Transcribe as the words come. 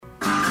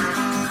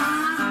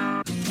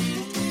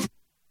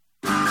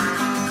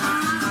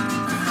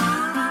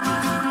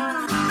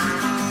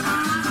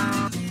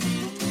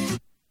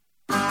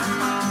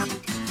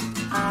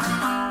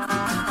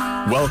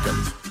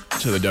Welcome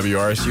to the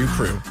WRSU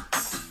Crew,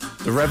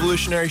 the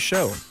revolutionary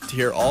show to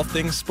hear all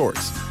things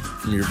sports,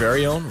 from your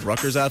very own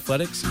Rutgers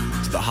athletics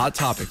to the hot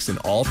topics in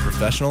all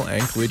professional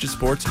and collegiate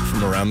sports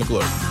from around the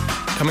globe.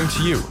 Coming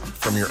to you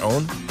from your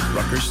own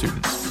Rutgers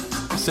students.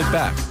 Sit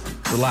back,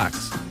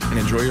 relax, and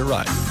enjoy your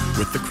ride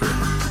with the Crew.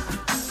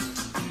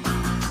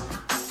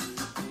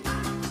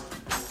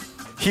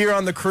 Here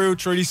on the Crew,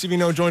 Troy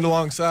DeSavino joined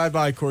alongside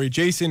by Corey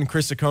Jason,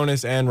 Chris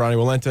Tsakonas, and Ronnie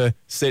Wielenta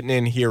sitting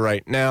in here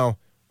right now.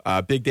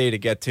 Big day to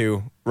get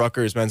to.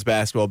 Rutgers men's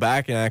basketball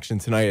back in action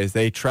tonight as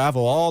they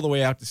travel all the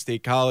way out to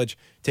State College,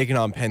 taking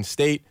on Penn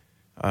State,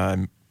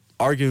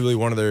 arguably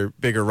one of their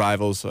bigger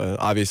rivals.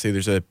 Obviously,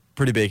 there's a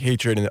pretty big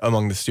hatred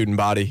among the student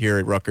body here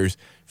at Rutgers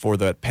for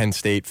the Penn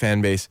State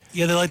fan base.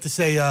 Yeah, they like to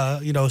say,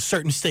 a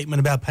certain statement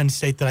about Penn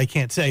State that I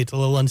can't say. It's a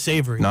little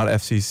unsavory. Not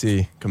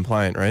FCC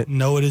compliant, right?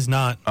 No, it is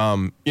not.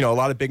 A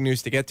lot of big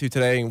news to get to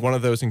today. One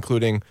of those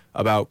including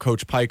about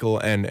Coach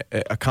Peichel and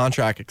a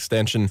contract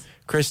extension.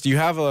 Chris, do you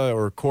have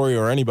or Corey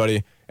or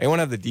anyone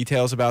have the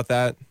details about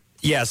that?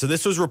 Yeah, so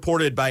this was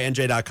reported by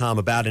NJ.com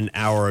about an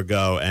hour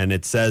ago, and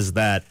it says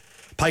that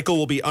Peichel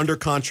will be under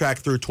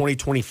contract through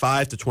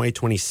 2025 to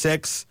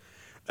 2026.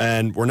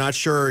 And we're not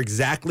sure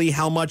exactly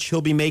how much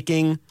he'll be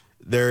making.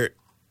 The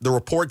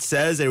report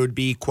says it would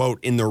be,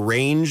 quote, in the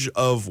range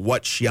of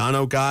what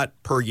Schiano got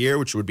per year,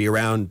 which would be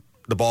around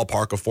the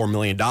ballpark of $4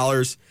 million.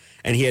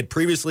 And he had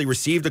previously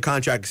received a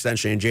contract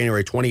extension in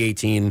January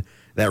 2018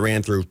 that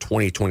ran through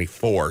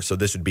 2024. So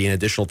this would be an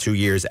additional 2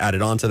 years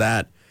added on to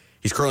that.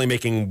 He's currently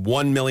making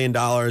 $1 million,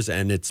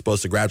 and it's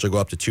supposed to gradually go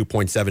up to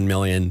 $2.7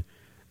 million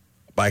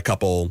by a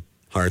couple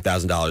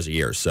 $100,000 a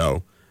year.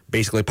 So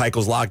basically,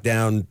 Peichel's locked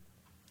down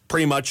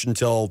pretty much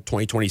until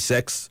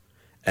 2026,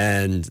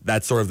 and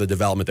that's sort of the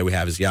development that we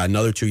have is,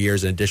 another 2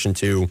 years in addition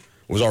to what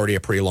was already a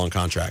pretty long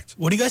contract.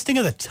 What do you guys think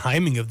of the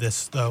timing of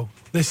this, though?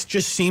 This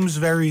just seems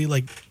very,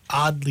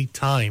 oddly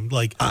timed.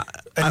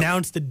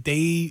 Announced the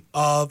day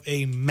of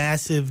a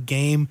massive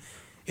game.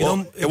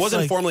 It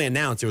wasn't formally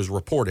announced. It was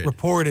reported.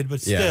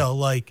 But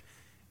still,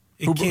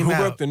 Who came out.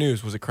 broke the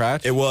news? Was it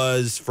Cratch? It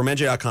was from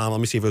NJ.com. Let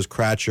me see if it was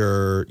Cratch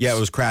or... Yeah, it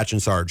was Cratch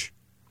and Sarge.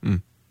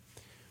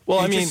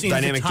 Well,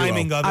 dynamic the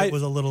timing duo. of it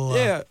was a little...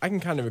 I can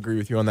kind of agree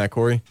with you on that,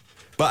 Corey.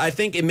 But I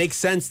think it makes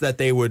sense that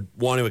they would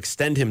want to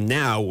extend him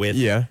now with...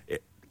 Yeah.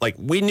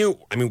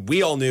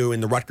 We all knew in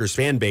the Rutgers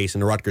fan base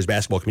and the Rutgers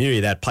basketball community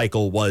that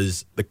Peichel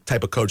was the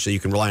type of coach that you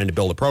can rely on to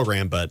build a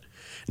program. But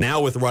now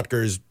with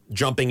Rutgers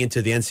jumping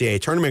into the NCAA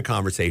tournament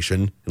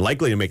conversation and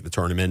likely to make the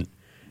tournament,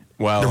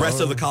 the rest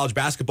of the college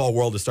basketball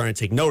world is starting to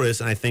take notice.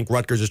 And I think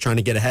Rutgers is trying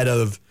to get ahead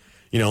of...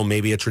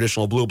 maybe a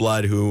traditional blue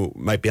blood who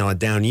might be on a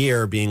down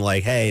year being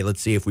like, hey,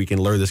 let's see if we can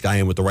lure this guy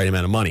in with the right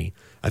amount of money.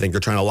 I think they're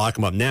trying to lock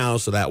him up now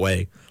so that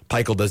way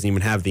Peichel doesn't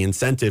even have the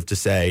incentive to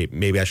say,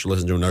 maybe I should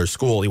listen to another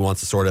school. He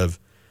wants to sort of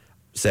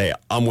say,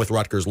 I'm with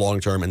Rutgers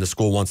long-term, and the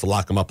school wants to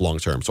lock him up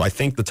long-term. So I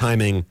think the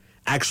timing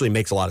actually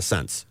makes a lot of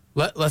sense.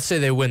 Let's say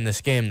they win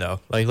this game, though.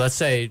 Let's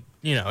say,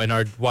 in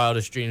our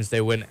wildest dreams,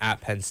 they win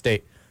at Penn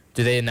State.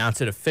 Do they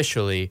announce it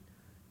officially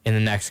in the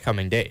next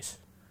coming days?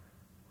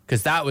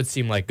 Because that would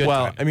seem like good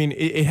timing.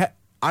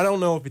 I don't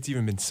know if it's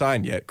even been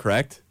signed yet,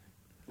 correct?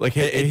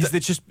 Is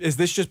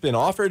this just been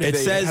offered? It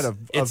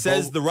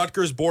says the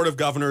Rutgers Board of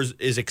Governors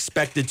is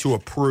expected to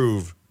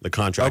approve the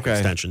contract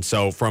extension.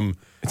 So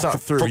it's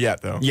not through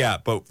yet, though. Yeah,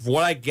 but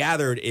what I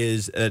gathered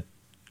is that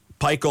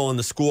Peichel and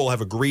the school have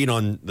agreed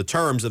on the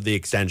terms of the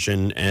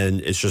extension,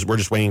 and we're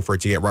just waiting for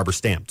it to get rubber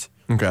stamped.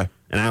 Okay.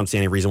 And I don't see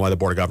any reason why the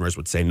Board of Governors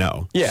would say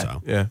no.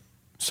 Yeah.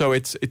 So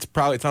it's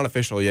not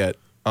official yet.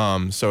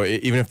 So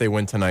even if they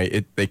win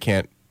tonight, they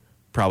can't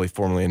probably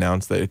formally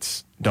announce that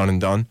it's done and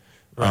done.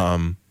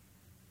 Right.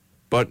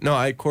 But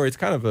no, Corey, it's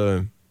kind of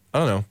I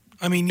don't know.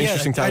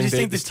 Interesting timing. I just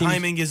think the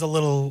timing is a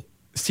little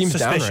seems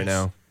suspicious down right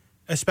now.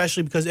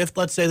 Especially because if,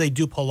 let's say, they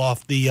do pull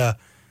off the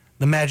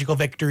magical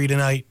victory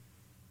tonight,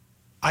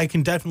 I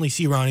can definitely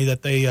see, Ronnie,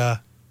 that they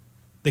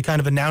kind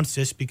of announce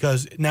this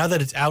because now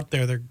that it's out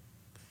there, they're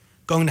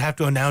going to have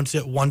to announce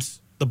it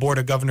once the Board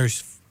of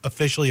Governors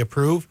officially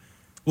approve,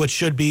 which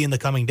should be in the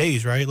coming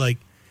days, right?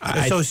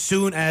 So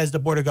soon as the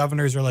Board of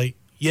Governors are like,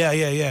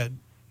 yeah,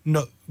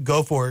 no,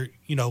 go for it,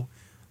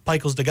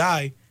 Peichel's the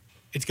guy,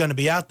 it's going to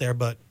be out there.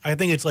 But I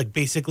think it's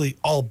basically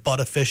all but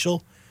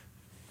official.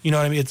 You know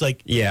what I mean? It's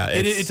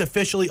it's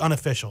officially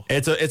unofficial.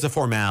 It's a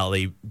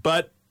formality.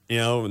 But,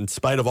 in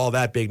spite of all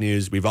that big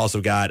news, we've also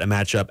got a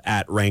matchup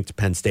at ranked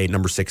Penn State,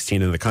 number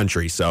 16 in the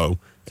country. So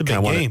it's a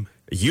big game.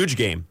 A huge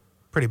game.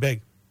 Pretty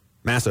big.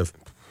 Massive.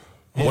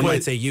 One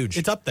might say huge.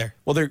 It's up there.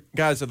 Well,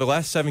 the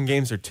last 7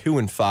 games are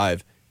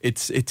 2-5.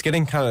 It's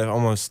getting kind of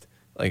almost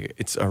like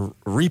it's a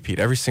repeat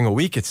every single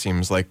week. It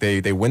seems like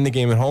they win the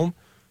game at home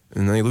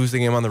and then they lose the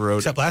game on the road.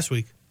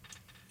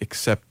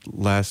 Except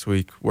last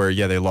week where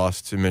they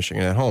lost to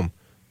Michigan at home.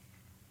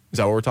 Is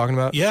that what we're talking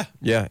about? Yeah.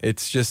 Yeah.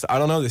 It's just I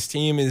don't know. This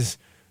team is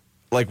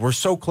we're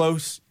so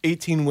close.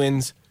 18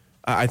 wins.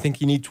 I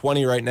think you need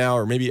 20 right now,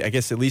 or maybe I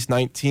guess at least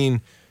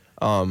 19.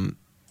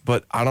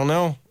 But I don't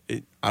know.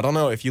 I don't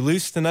know if you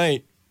lose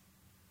tonight.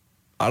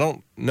 I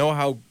don't know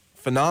how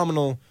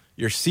phenomenal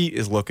your seat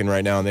is looking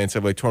right now in the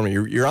NCAA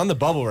tournament. You're on the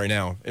bubble right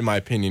now, in my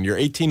opinion. You're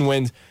 18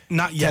 wins,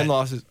 not yet. 10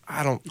 losses.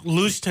 I don't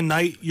lose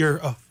tonight. You're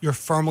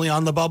firmly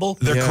on the bubble.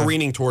 They're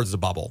careening towards the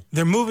bubble.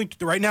 They're moving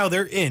right now.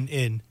 They're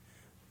in.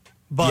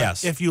 But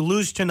yes. If you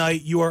lose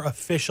tonight, you are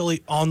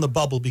officially on the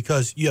bubble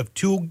because you have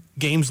 2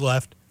 games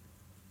left.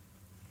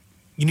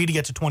 You need to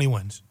get to 20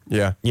 wins.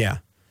 Yeah.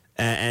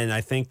 And I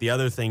think the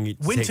other thing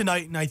win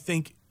tonight, and I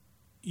think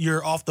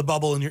you're off the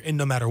bubble and you're in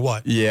no matter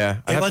what.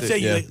 Yeah. And let's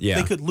say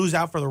they could lose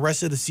out for the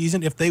rest of the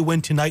season. If they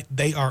win tonight,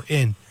 they are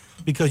in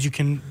because you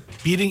can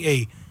beating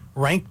a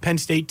ranked Penn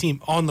State team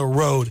on the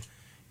road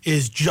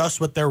is just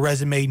what their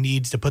resume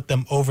needs to put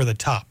them over the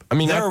top. I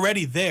mean, they're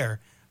already there.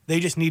 They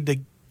just need to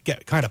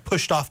get kind of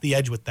pushed off the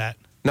edge with that.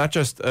 Not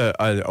just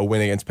a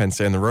win against Penn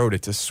State on the road,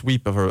 it's a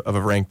sweep of a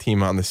ranked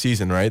team on the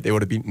season, right? They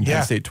would have beaten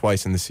Penn State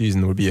twice in the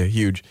season. It would be a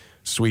huge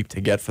sweep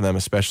to get for them,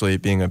 especially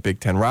being a Big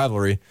Ten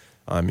rivalry.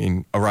 I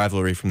mean, a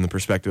rivalry from the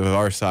perspective of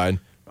our side.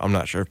 I'm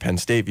not sure if Penn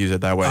State views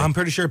it that way. I'm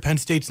pretty sure Penn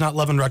State's not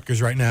loving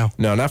Rutgers right now.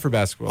 No, not for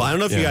basketball. Well, I don't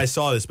know if you guys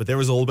saw this, but there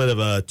was a little bit of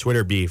a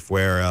Twitter beef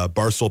where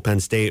Barstool Penn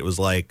State was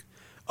like,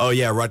 oh,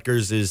 yeah,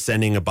 Rutgers is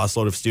sending a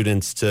busload of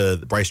students to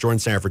the Bryce Jordan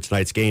Center for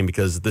tonight's game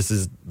because this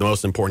is the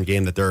most important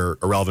game that their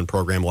irrelevant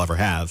program will ever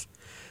have.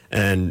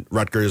 And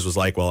Rutgers was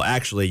like, well,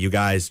 actually, you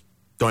guys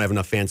don't have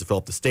enough fans to fill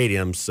up the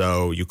stadium,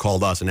 so you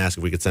called us and asked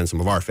if we could send some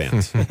of our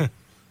fans.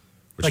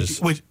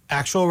 With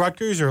actual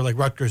Rutgers or like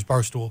Rutgers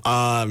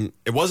Barstool?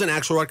 It wasn't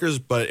actual Rutgers,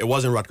 but it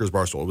wasn't Rutgers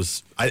Barstool.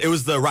 It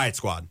was the Riot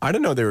Squad. I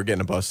didn't know they were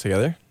getting a bus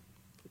together.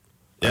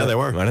 Yeah, they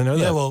were. I didn't know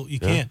that. Yeah, well, you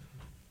can't.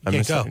 You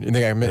can't go. You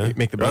think I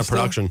make the bus?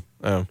 Production.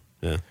 Oh.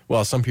 Yeah.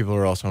 Well, some people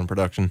are also in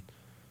production.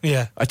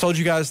 Yeah. I told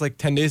you guys like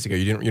 10 days ago.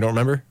 You don't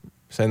remember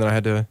saying that I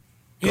had to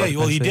Yeah,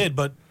 well, you did,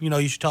 but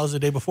you should tell us the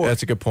day before.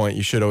 That's a good point.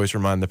 You should always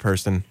remand the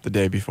person the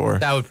day before.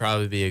 That would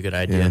probably be a good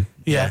idea.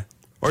 Yeah.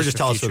 Or just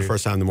tell us for the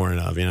first time in the morning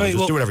of,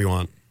 just do whatever you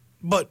want.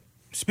 But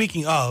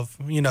speaking of,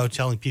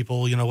 telling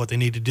people, what they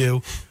need to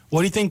do,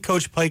 what do you think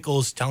Coach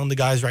Pikel's telling the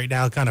guys right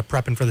now kind of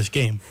prepping for this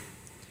game?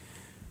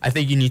 I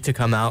think you need to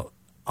come out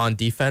on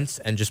defense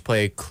and just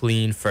play a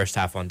clean first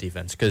half on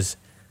defense because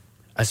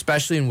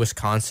especially in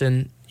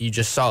Wisconsin, you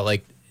just saw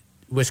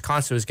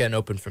Wisconsin was getting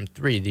open from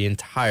 3 the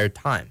entire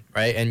time,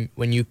 right? And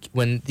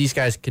when these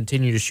guys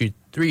continue to shoot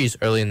threes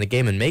early in the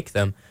game and make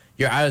them,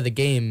 you're out of the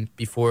game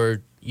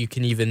before you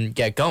can even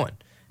get going.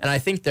 And I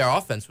think their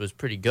offense was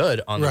pretty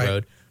good on the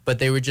road, but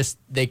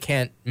they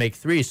can't make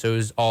threes, so it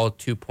was all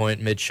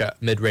 2-point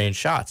mid-range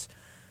shots.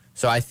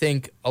 So I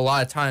think a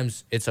lot of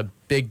times it's a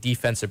big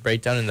defensive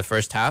breakdown in the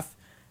first half,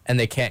 and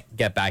they can't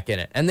get back in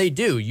it. And they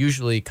do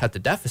usually cut the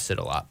deficit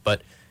a lot,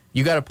 but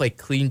you got to play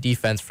clean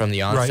defense from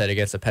the onset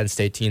against a Penn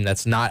State team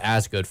that's not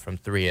as good from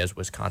 3 as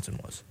Wisconsin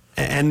was.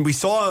 And we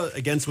saw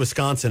against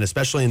Wisconsin,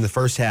 especially in the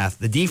first half,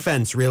 the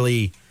defense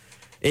really,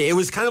 it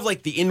was kind of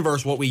like the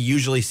inverse what we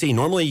usually see.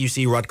 Normally you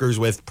see Rutgers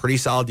with pretty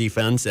solid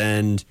defense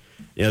and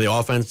the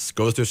offense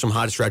goes through some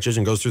hot stretches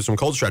and goes through some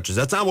cold stretches.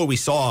 That's not what we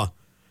saw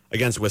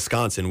against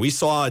Wisconsin. We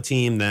saw a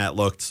team that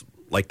looked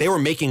like they were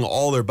making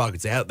all their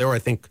buckets. They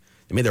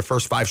made their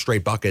first 5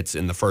 straight buckets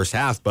in the first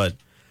half, but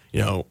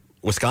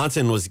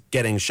Wisconsin was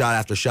getting shot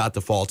after shot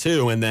to fall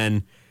too. And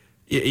then,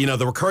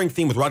 the recurring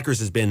theme with Rutgers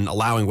has been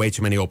allowing way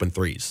too many open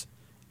threes.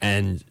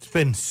 And it's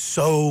been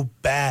so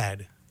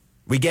bad.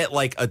 We get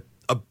like a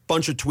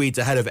bunch of tweets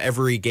ahead of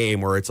every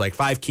game where it's like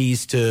 5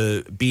 keys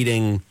to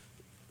beating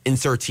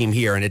insert team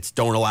here, and it's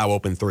don't allow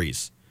open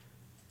threes.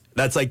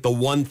 That's like the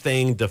one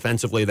thing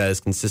defensively that has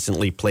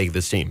consistently plagued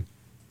this team.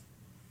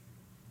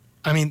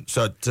 I mean,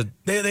 so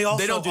they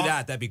also, they don't do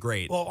that. That'd be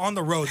great. Well, on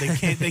the road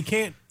they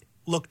can't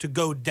look to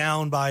go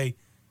down by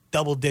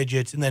double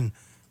digits and then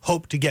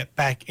hope to get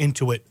back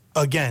into it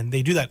again.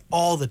 They do that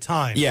all the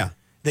time. Yeah,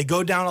 they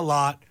go down a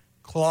lot,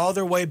 claw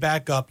their way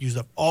back up, use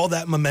up all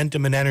that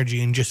momentum and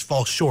energy, and just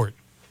fall short.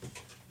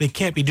 They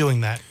can't be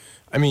doing that.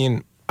 I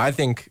mean, I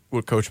think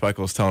what Coach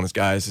Michael is telling his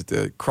guys is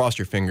to cross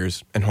your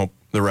fingers and hope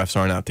the refs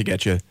aren't out to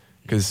get you,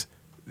 because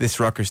this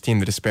Rutgers team,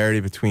 the disparity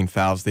between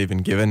fouls they've been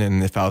given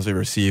and the fouls they've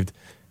received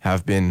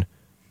have been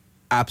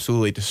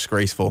absolutely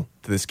disgraceful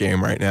to this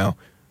game right now.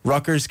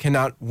 Rutgers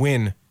cannot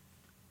win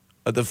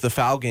the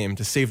foul game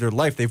to save their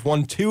life. They've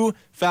won 2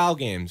 foul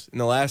games in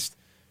the last,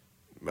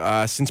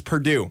 since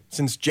Purdue.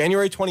 Since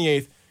January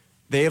 28th,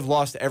 they have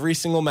lost every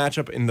single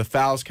matchup in the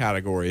fouls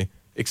category,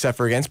 except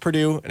for against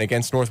Purdue and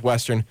against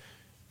Northwestern.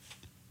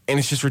 And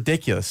it's just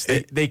ridiculous.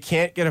 They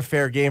can't get a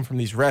fair game from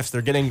these refs.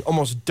 They're getting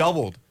almost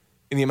doubled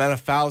in the amount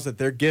of fouls that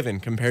they're given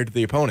compared to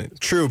the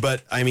opponent. True,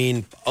 but I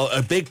mean,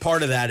 a big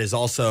part of that is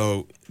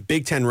also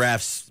Big Ten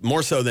refs,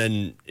 more so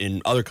than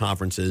in other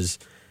conferences,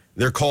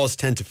 their calls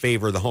tend to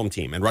favor the home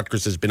team. And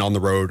Rutgers has been on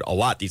the road a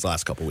lot these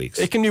last couple weeks.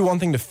 It can be one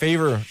thing to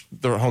favor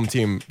the home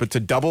team, but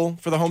to double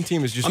for the home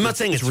team is just I'm not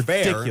saying it's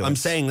ridiculous. fair. I'm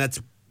saying that's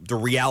the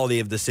reality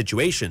of the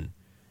situation.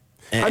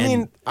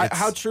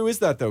 How true is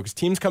that, though? Because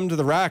teams come to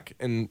the rack,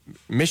 and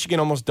Michigan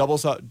almost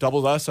doubled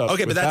us up.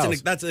 Okay, but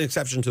that's an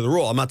exception to the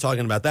rule. I'm not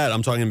talking about that.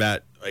 I'm talking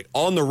about like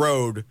on the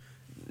road,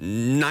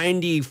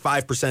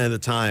 95% of the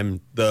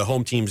time, the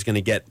home team's going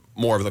to get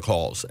more of the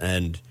calls.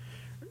 And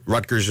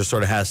Rutgers just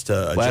sort of has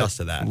to adjust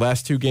to that.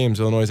 Last 2 games,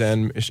 Illinois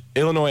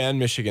and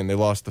Michigan, they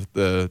lost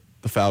the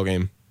foul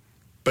game.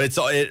 But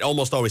it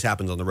almost always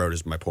happens on the road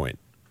is my point.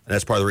 And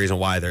that's part of the reason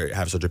why they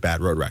have such a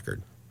bad road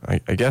record. I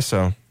guess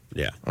so.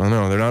 Yeah. I don't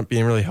know. They're not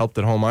being really helped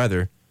at home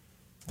either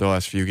the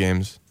last few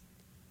games.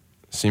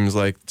 Seems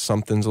like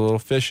something's a little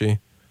fishy.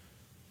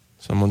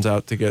 Someone's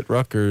out to get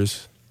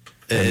Rutgers.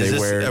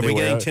 Are we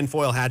getting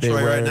tinfoil hat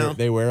Troy right now?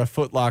 They wear a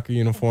Foot Locker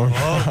uniform.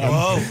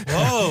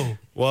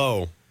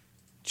 Whoa.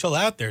 Chill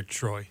out there,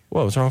 Troy.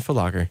 Whoa, what's wrong with Foot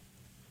Locker?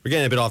 We're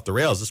getting a bit off the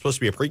rails. It's supposed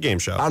to be a pregame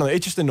show. I don't know. It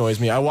just annoys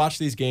me. I watch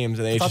these games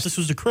and I thought this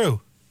was the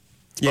crew.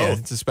 Yeah,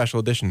 it's a special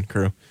edition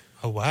crew.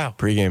 Oh wow.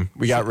 Pregame.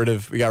 We got rid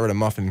of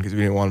Muffin because we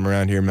didn't want him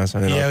around here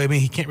messing it up. Yeah, I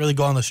mean he can't really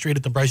go on the street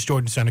at the Bryce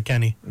Jordan Center,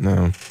 can he? No.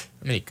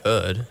 I mean, he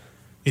could.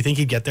 You think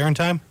he'd get there in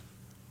time?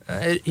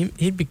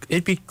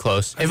 It'd be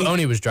close. If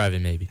Oni was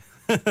driving, maybe.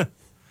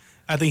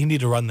 I think he'd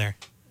need to run there.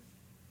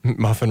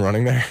 Muffin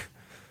running there?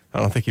 I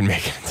don't think he'd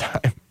make it in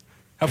time.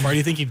 How far do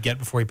you think he'd get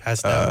before he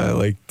passed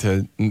out?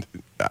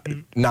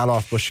 Not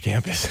off Bush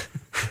campus.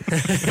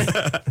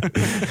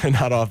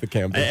 Not off the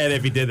campus. And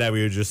if he did that,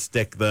 we would just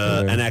stick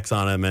the NX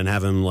on him and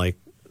have him like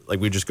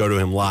we just go to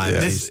him live.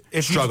 Yeah.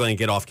 He's struggling to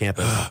get off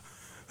campus.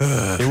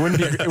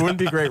 It wouldn't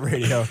be great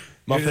radio.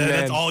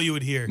 That's all you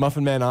would hear.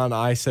 Muffin Man on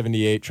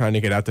I-78 trying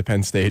to get out to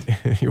Penn State.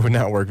 It would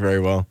not work very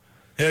well.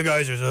 Hey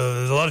guys, there's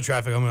a lot of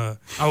traffic.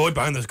 I'll wait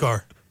behind this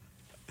car.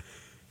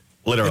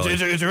 Literally,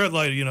 it's a red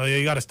light.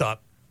 You got to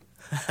stop.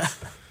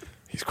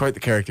 He's quite the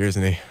character,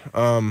 isn't he?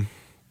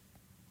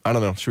 I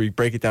don't know. Should we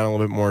break it down a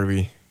little bit more?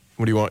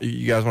 What do you want?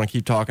 You guys want to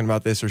keep talking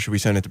about this, or should we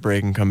send it to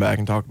break and come back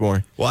and talk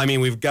more? Well, I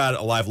mean, we've got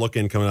a live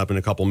look-in coming up in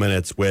a couple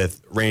minutes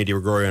with Randy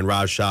DiGregorio and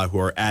Raj Shah, who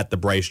are at the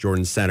Bryce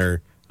Jordan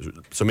Center.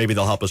 So maybe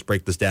they'll help us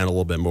break this down a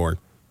little bit more.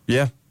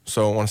 Yeah.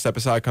 So want to step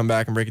aside, come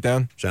back, and break it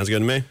down? Sounds good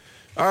to me.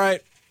 All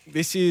right.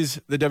 This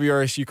is the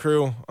WRSU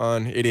crew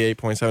on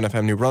 88.7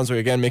 FM New Brunswick.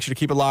 Again, make sure to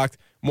keep it locked.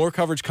 More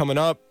coverage coming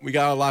up. We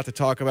got a lot to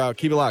talk about.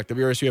 Keep it locked.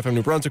 WRSU FM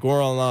New Brunswick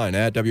or online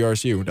at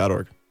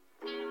WRSU.org.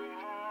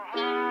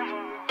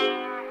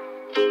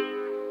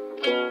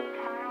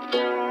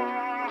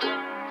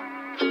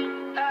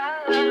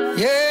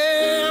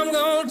 Yeah, I'm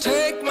gonna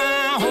take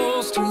my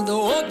horse to the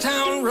old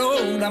town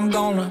road. I'm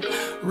gonna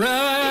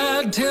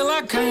ride till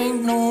I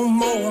can't no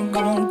more. I'm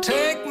gonna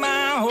take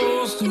my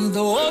horse to the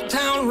old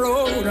town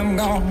road. I'm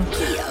gonna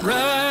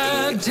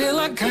ride till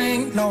I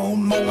can't no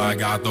more. I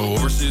got the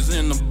horses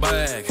in the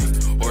back,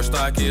 horse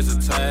stock is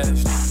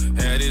attached.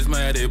 Head is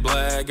matted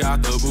black,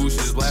 got the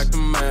bushes black to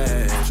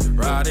match.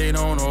 Riding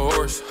on a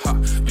horse, ha,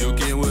 you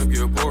can whip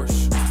your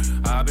Porsche.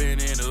 I've been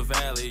in the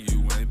valley,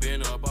 you ain't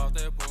been up off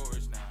that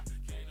porch. Now,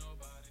 can't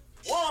nobody...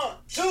 1,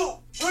 2,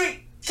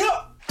 3,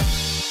 go!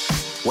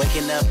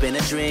 Waking up in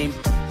a dream,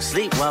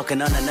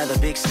 sleepwalking on another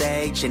big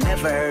stage. You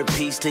never heard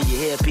peace till you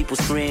hear people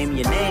scream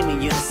your name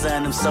and you're the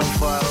son. I'm so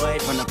far away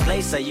from the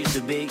place I used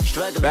to be.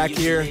 Struggling. Back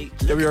here,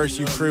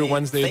 WRSU Crew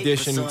Wednesday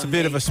edition. It's a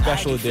bit of a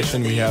special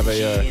edition. We have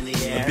a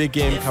big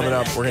game coming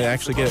up. We're going to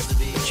actually get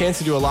a chance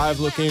to do a live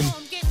look-in.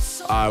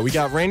 We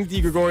got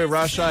Randy DiGregorio,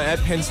 Raj Shah at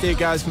Penn State.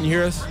 Guys, can you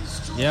hear us?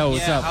 Yeah,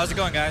 what's up? How's it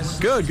going, guys?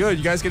 Good. You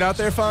guys get out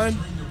there fine?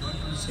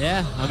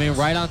 Yeah, I mean,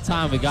 right on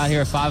time. We got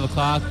here at 5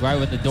 o'clock, right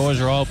when the doors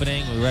are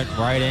opening. We went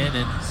right in.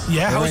 And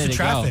how was the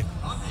traffic?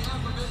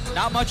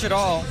 Not much at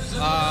all,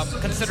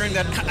 considering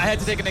that I had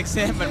to take an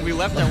exam and we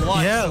left at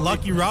 1. Yeah,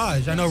 lucky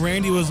Raj. I know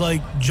Randy was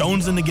like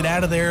jonesing to get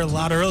out of there a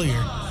lot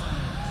earlier.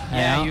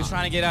 Yeah, he was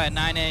trying to get out at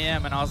 9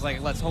 a.m. and I was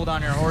like, let's hold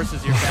on your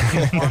horses. You're going to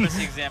take a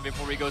pharmacy exam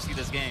before we go see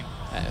this game.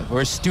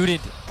 We're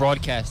student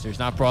broadcasters,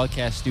 not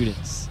broadcast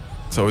students.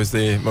 It's always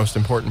the most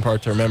important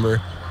part to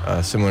remember.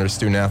 Similar to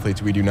student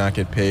athletes, we do not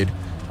get paid.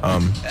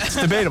 It's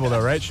debatable,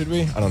 though, right? Should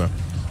we? I don't know.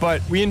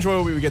 But we enjoy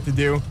what we get to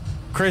do.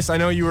 Chris, I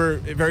know you were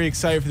very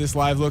excited for this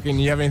live look,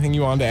 and you have anything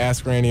you wanted to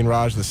ask Randy and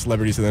Raj, the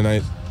celebrities of the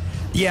night?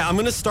 Yeah, I'm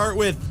going to start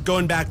with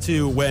going back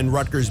to when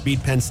Rutgers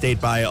beat Penn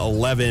State by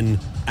 11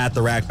 at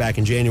the rack back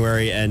in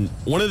January. And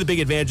one of the big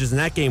advantages in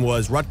that game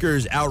was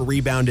Rutgers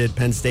out-rebounded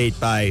Penn State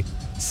by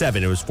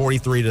 7. It was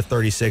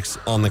 43-36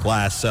 on the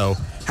glass. So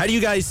how do you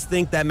guys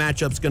think that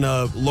matchup's going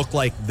to look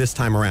like this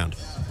time around?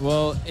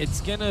 Well,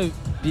 it's going to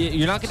be,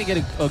 you're not going to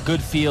get a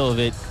good feel of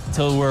it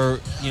until we're,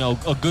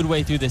 a good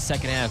way through the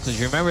second half. Because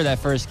you remember that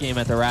first game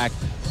at the rack,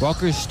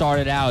 Rutgers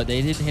started out,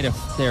 they didn't hit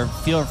their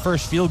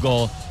first field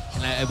goal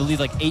in, I believe,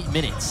 like 8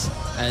 minutes.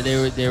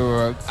 They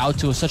were out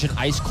to such an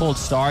ice-cold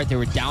start. They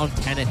were down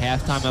 10 at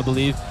halftime, I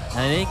believe.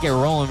 And they didn't get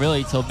rolling really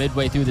until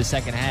midway through the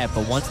second half.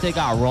 But once they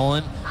got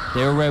rolling,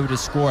 they were able to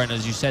score. And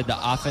as you said,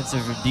 the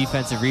offensive and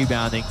defensive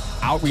rebounding,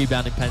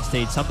 out-rebounding Penn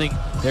State. Something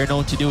they're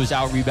known to do is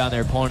out-rebound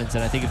their opponents.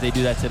 And I think if they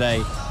do that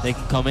today, they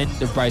can come in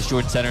the Bryce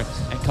Jordan Center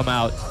and come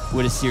out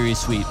with a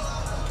serious sweep.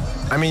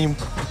 I mean,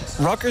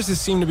 Rutgers has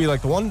seemed to be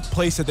like the one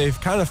place that they've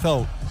kind of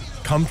felt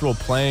comfortable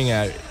playing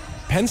at.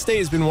 Penn State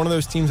has been one of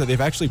those teams that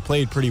they've actually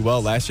played pretty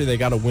well. Last year they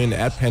got a win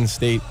at Penn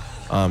State.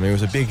 It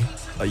was a big,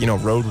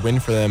 road win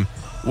for them.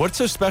 What's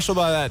so special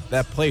about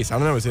that place? I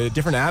don't know. Is it a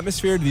different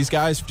atmosphere? Do these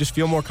guys just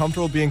feel more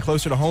comfortable being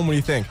closer to home? What do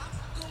you think?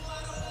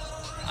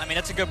 I mean,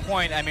 that's a good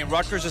point. I mean,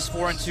 Rutgers is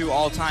 4-2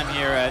 all-time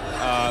here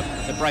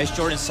at the Bryce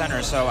Jordan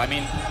Center. So, I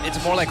mean,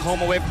 it's more like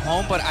home away from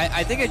home. But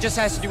I think it just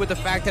has to do with the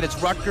fact that it's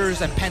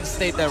Rutgers and Penn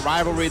State, that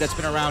rivalry that's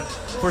been around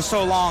for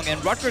so long.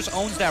 And Rutgers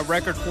owns that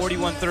record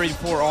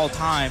 41-34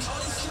 all-time.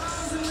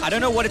 I don't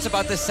know what it's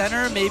about the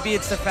center. Maybe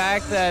it's the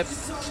fact that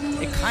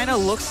it kind of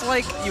looks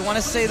like, you want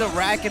to say, the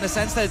rack, in the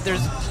sense that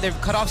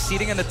they've cut off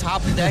seating in the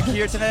top deck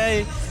here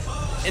today.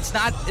 It's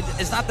not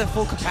the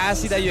full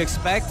capacity that you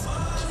expect.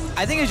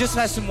 I think it just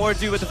has some more to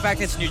do with the fact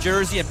that it's New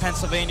Jersey and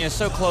Pennsylvania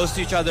so close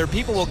to each other.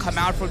 People will come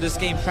out for this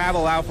game,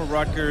 travel out for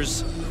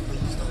Rutgers.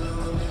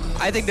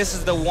 I think this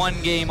is the one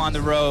game on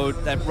the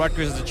road that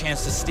Rutgers has a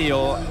chance to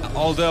steal,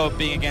 although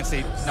being against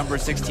a number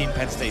 16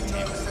 Penn State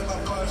team.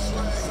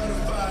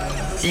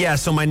 Yeah,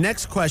 so my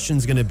next question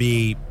is going to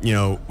be,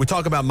 we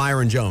talk about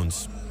Myron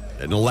Jones,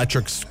 an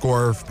electric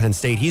scorer for Penn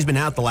State. He's been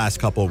out the last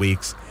couple of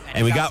weeks.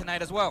 And we got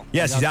tonight as well.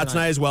 Yes, he's out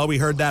tonight as well. We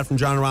heard that from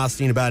John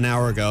Rothstein about an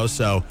hour ago.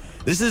 So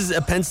this is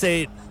a Penn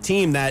State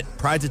team that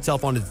prides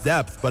itself on its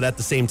depth, but at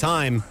the same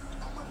time,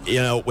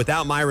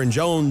 without Myron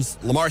Jones,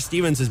 Lamar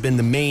Stevens has been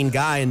the main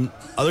guy, and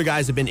other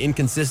guys have been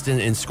inconsistent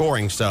in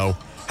scoring. So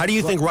how do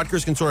you think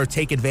Rutgers can sort of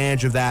take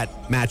advantage of that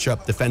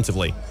matchup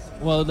defensively?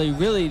 Well, they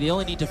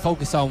only need to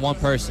focus on one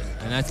person,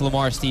 and that's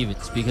Lamar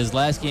Stevens, because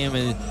last game,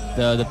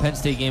 the Penn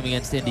State game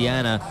against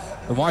Indiana,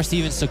 Lamar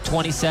Stevens took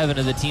 27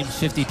 of the team's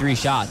 53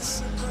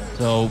 shots,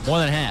 so more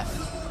than half.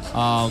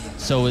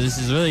 So this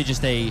is really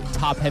just a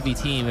top-heavy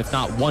team, if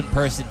not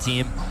one-person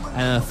team,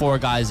 and 4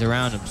 guys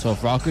around him. So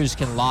if Rutgers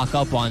can lock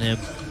up on him,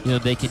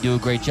 they can do a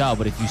great job.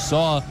 But if you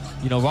saw,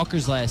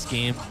 Rutgers last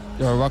game,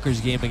 or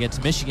Rutgers game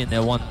against Michigan, they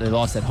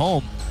lost at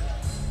home.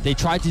 They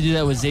tried to do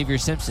that with Xavier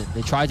Simpson.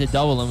 They tried to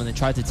double him, and they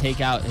tried to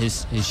take out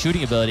his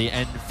shooting ability.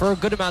 And for a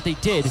good amount, they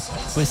did.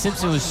 But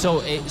Simpson was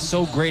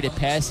so great at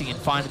passing and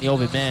finding the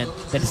open man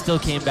that it still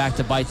came back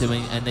to bite them,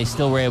 and they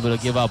still were able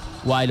to give up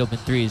wide open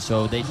threes.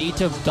 So they need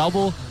to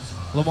double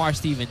Lamar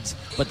Stevens,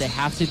 but they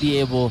have to be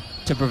able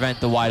to prevent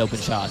the wide open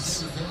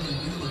shots.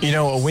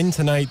 A win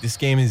tonight, this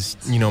game is,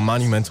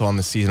 monumental on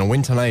the season. A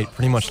win tonight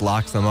pretty much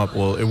locks them up.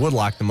 Well, it would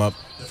lock them up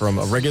from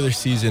a regular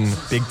season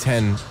Big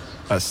Ten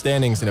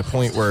standings in a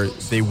point where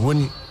they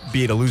wouldn't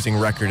be at a losing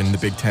record in the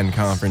Big Ten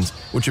Conference,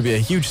 which would be a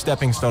huge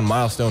stepping stone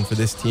milestone for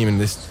this team and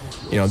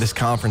this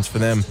conference for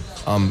them.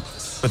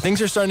 But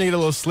things are starting to get a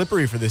little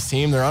slippery for this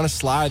team. They're on a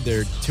slide.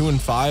 They're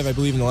 2-5, I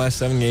believe, in the last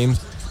 7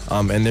 games,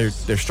 and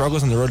their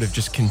struggles on the road have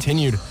just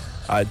continued.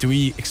 Do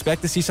we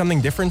expect to see something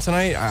different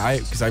tonight?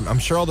 Because I'm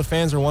sure all the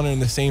fans are wondering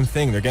the same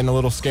thing. They're getting a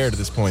little scared at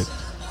this point.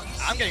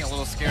 I'm getting a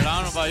little scared.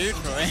 I don't know about you,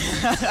 Troy.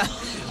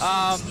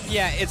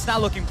 Yeah, it's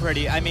not looking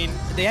pretty. I mean,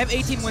 they have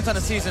 18 wins on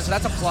the season, so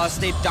that's a plus.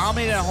 They've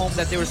dominated at home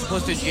that they were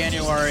supposed to in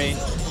January.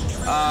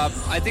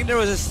 I think there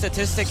was a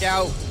statistic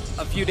out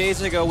a few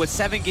days ago with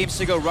 7 games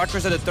to go.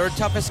 Rutgers had the 3rd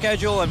toughest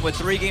schedule, and with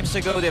 3 games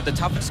to go, they have the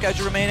toughest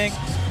schedule remaining.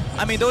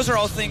 I mean, those are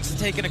all things to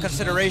take into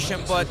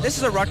consideration, but this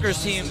is a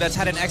Rutgers team that's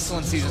had an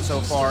excellent season so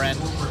far, and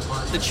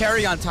the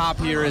cherry on top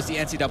here is the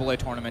NCAA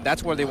tournament.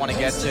 That's where they want to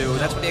get to.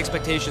 That's what the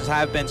expectations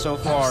have been so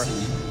far,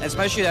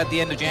 especially at the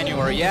end of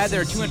January. Yeah,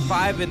 they're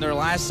 2-5 in their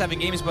last 7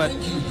 games, but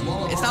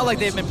it's not like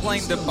they've been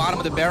playing the bottom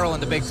of the barrel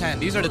in the Big Ten.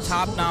 These are the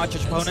top-notch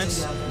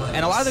opponents,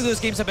 and a lot of those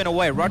games have been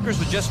away. Rutgers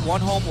with just 1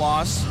 home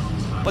loss,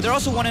 but they're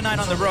also 1-9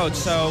 on the road,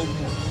 so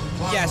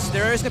yes,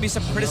 there is going to be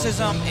some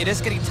criticism. It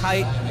is getting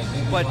tight,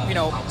 but,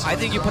 I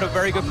think you put a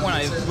very good point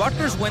on it. If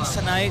Rutgers wins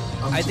tonight,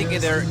 I think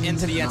they're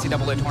into the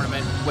NCAA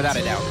tournament without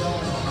a doubt.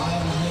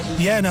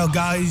 Yeah, no,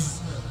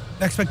 guys,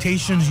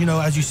 expectations,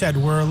 as you said,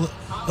 were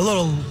a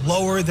little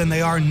lower than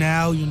they are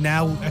now.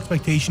 Now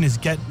expectation is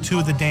get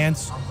to the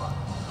dance.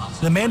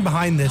 The man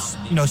behind this,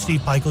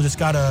 Steve Pikiell, just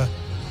got a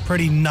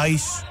pretty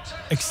nice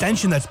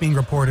extension that's being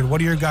reported.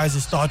 What are your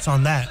guys' thoughts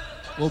on that?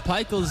 Well,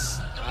 Pikiell's,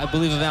 I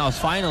believe, now a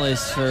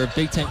finalist for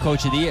Big Ten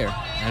Coach of the Year,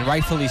 and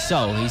rightfully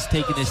so. He's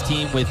taken his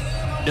team with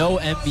no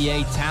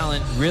NBA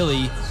talent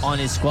really on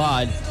his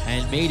squad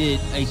and made it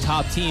a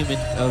top team,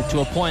 and to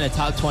a point, a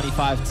top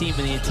 25 team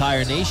in the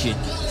entire nation.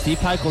 Steve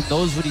Pikiell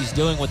knows what he's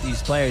doing with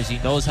these players. He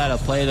knows how to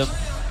play them,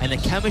 and the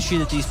chemistry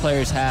that these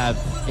players have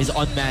is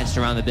unmatched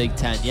around the Big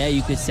Ten. Yeah,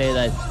 you could say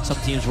that some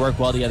teams work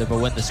well together, but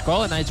when the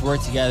Scarlet Knights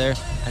work together,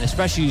 and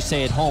especially you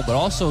say at home, but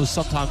also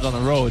sometimes on the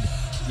road,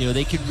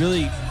 they can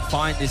really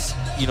find this,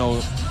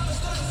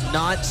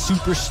 not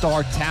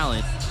superstar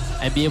talent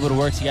and be able to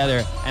work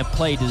together and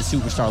play to the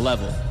superstar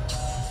level.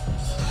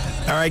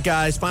 All right,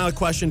 guys, final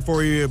question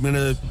for you. I'm going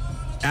to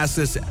ask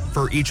this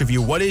for each of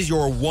you. What is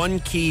your one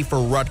key for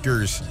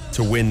Rutgers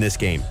to win this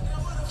game?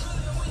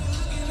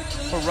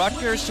 For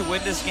Rutgers to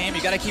win this game,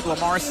 you got to keep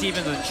Lamar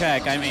Stevens in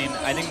check. I mean,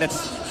 I think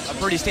that's a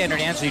pretty standard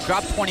answer. He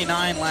dropped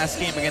 29 last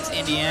game against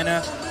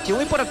Indiana. He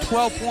only put up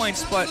 12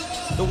 points, but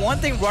the one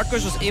thing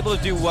Rutgers was able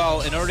to do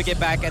well in order to get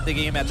back at the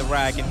game at the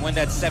rack and win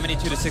that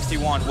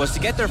 72-61 was to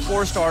get their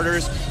 4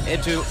 starters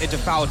into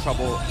foul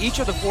trouble. Each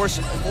of the 4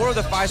 of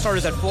the 5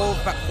 starters had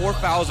 4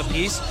 fouls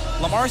apiece.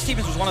 Lamar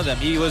Stevens was one of them.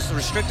 He was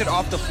restricted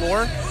off the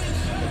floor.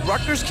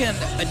 Rutgers can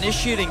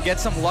initiate and get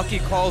some lucky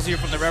calls here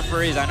from the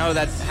referees, I know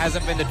that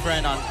hasn't been the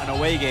trend on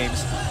away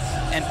games,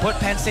 and put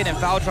Penn State in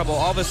foul trouble,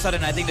 all of a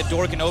sudden I think the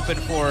door can open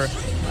for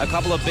a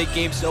couple of big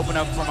games to open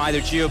up from either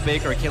Gio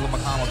Baker or Caleb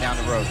McConnell down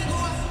the road.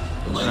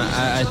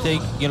 I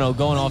think,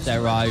 going off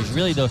that, Raj,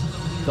 really the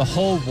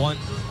whole one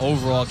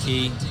overall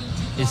key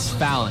is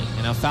fouling.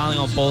 Fouling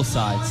on both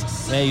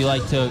sides. Yeah, you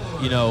like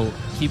to,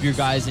 keep your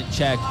guys in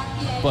check,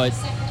 but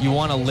you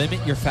want to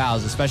limit your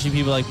fouls, especially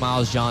people like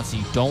Miles Johnson.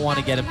 You don't want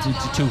to get him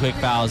to two quick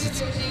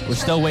fouls. We're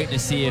still waiting to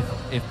see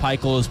if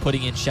Peichel is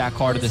putting in Shaq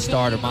Carter to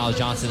start or Miles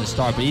Johnson to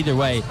start, but either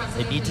way,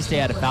 they need to stay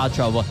out of foul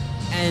trouble,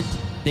 and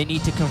they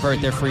need to convert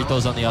their free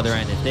throws on the other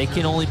end. If they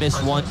can only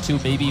miss 1, 2,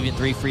 maybe even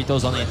 3 free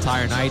throws on the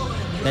entire night,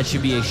 that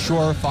should be a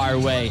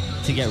surefire way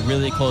to get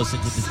really close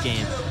into this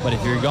game. But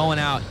if you're going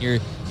out and you're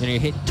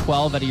hitting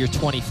 12 out of your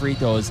 20 free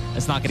throws,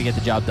 that's not going to get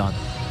the job done.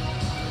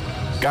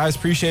 Guys,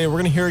 appreciate it. We're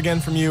going to hear again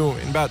from you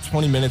in about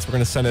 20 minutes. We're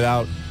going to send it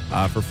out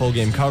for full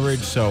game coverage.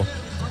 So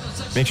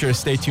make sure to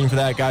stay tuned for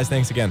that. Guys,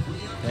 thanks again.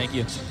 Thank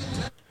you.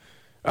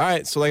 All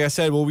right. So like I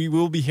said, we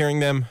will be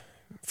hearing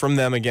from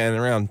them again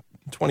around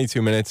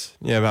 22 minutes.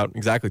 Yeah, about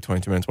exactly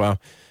 22 minutes. Wow.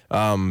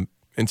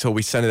 Until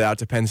we send it out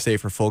to Penn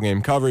State for full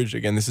game coverage.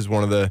 Again, this is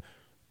one of the,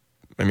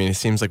 it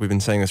seems like we've been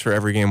saying this for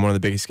every game, one of the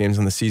biggest games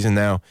in the season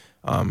now.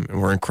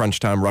 And we're in crunch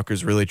time.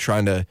 Rutgers really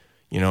trying to,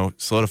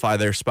 solidify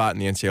their spot in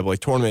the NCAA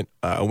tournament.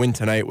 A win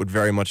tonight would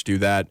very much do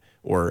that,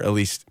 or at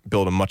least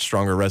build a much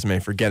stronger resume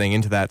for getting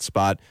into that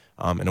spot.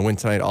 And a win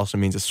tonight also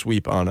means a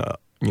sweep on a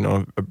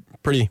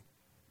pretty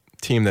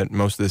team that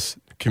most of this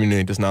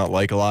community does not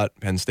like a lot,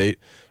 Penn State,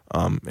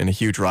 and a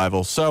huge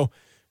rival. So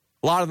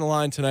a lot on the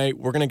line tonight.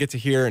 We're going to get to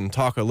hear and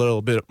talk a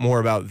little bit more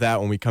about that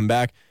when we come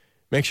back.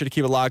 Make sure to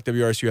keep it locked,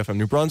 WRSU FM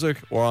New Brunswick,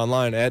 or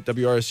online at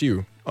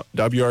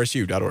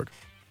WRSU.org.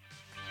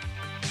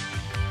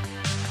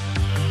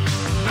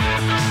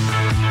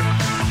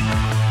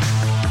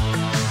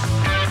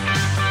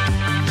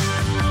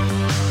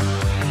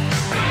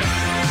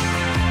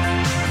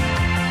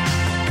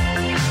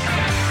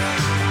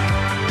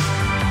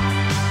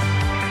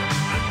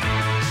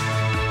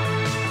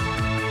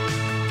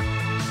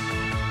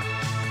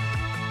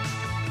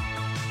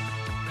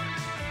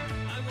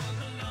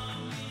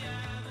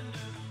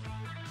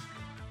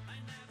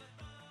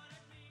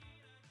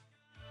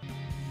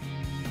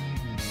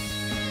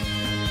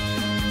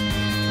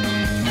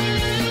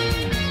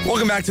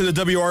 Welcome back to the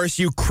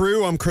WRSU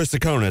crew. I'm Chris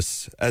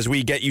Tsakonas. As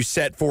we get you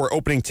set for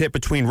opening tip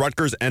between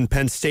Rutgers and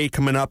Penn State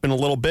coming up in a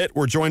little bit,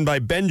 we're joined by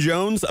Ben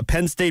Jones, a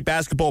Penn State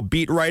basketball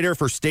beat writer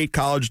for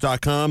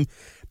StateCollege.com.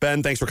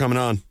 Ben, thanks for coming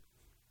on.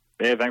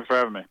 Hey, thanks for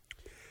having me.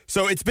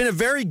 So it's been a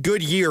very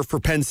good year for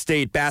Penn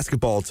State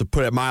basketball, to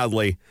put it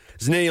mildly.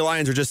 The Nittany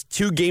Lions are just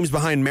 2 games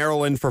behind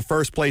Maryland for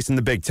first place in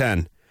the Big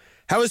Ten.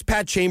 How has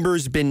Pat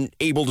Chambers been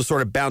able to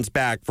sort of bounce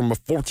back from a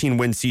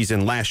 14-win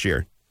season last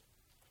year?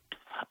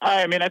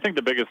 I think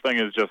the biggest thing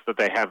is just that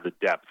they have the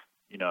depth.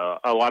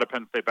 A lot of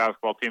Penn State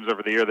basketball teams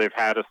over the year, they've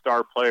had a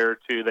star player or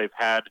two. They've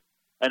had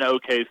an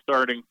okay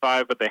starting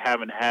 5, but they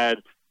haven't had,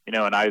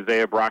 an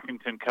Isaiah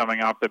Brockington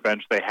coming off the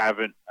bench. They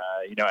haven't,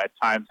 at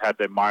times had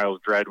the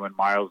Miles Dredd when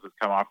Miles has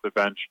come off the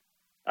bench.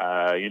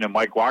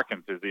 Mike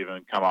Watkins has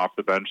even come off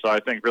the bench. So I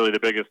think really the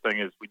biggest thing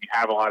is when you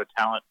have a lot of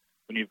talent,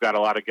 when you've got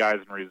a lot of guys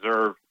in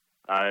reserve,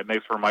 it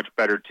makes for a much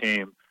better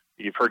team.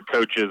 You've heard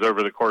coaches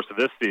over the course of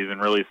this season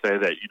really say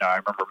that, I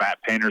remember Matt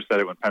Painter said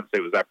it when Penn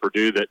State was at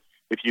Purdue, that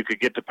if you could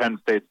get to Penn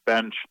State's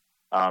bench,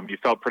 you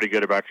felt pretty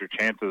good about your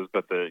chances.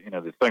 But the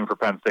thing for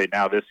Penn State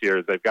now this year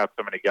is they've got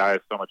so many guys,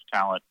 so much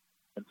talent,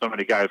 and so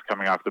many guys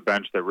coming off the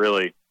bench that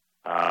really,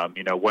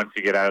 once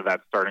you get out of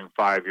that starting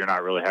 5, you're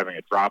not really having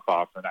a drop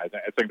off. And I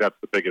think that's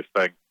the biggest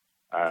thing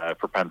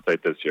for Penn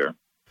State this year.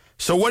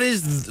 So what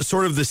is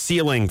sort of the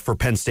ceiling for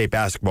Penn State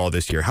basketball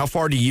this year? How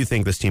far do you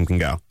think this team can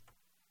go?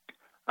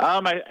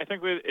 I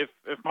think if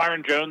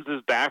Myron Jones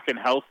is back and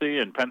healthy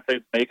and Penn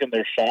State's making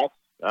their shots,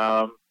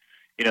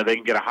 they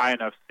can get a high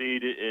enough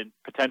seed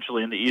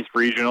potentially in the East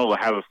Regional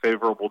to have a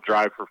favorable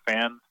drive for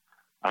fans.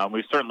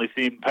 We've certainly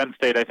seen Penn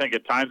State, I think,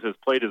 at times has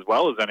played as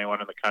well as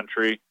anyone in the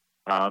country.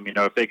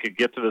 If they could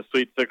get to the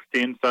Sweet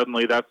 16,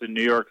 suddenly that's in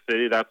New York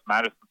City, that's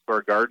Madison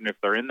Square Garden. If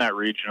they're in that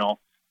regional,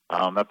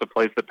 that's a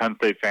place that Penn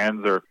State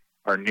fans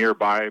are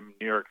nearby.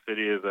 New York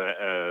City is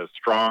a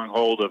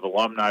stronghold of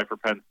alumni for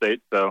Penn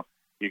State, so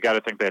you got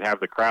to think they'd have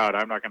the crowd.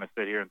 I'm not going to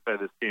sit here and say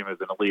this team is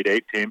an Elite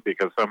 8 team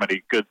because so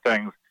many good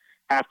things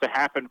have to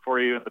happen for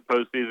you in the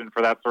postseason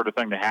for that sort of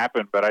thing to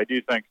happen. But I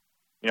do think,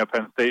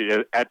 Penn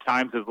State at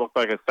times has looked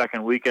like a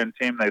second weekend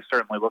team. They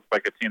certainly look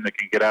like a team that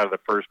can get out of the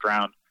first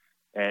round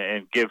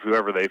and give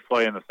whoever they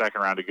play in the second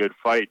round a good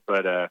fight.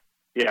 But,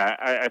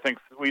 I think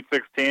Sweet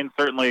 16,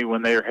 certainly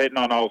when they're hitting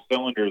on all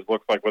cylinders,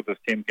 looks like what this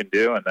team can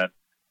do. And then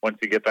once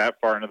you get that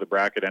far into the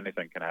bracket,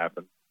 anything can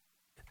happen.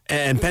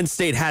 And Penn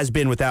State has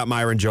been without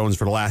Myron Jones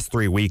for the last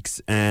 3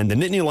 weeks, and the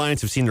Nittany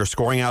Lions have seen their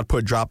scoring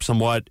output drop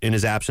somewhat in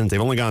his absence.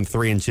 They've only gone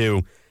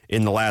 3-2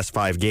 in the last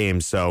 5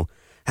 games. So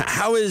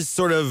how is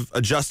sort of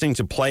adjusting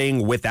to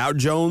playing without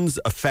Jones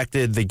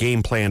affected the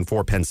game plan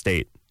for Penn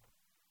State?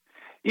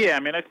 Yeah,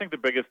 I mean, I think the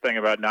biggest thing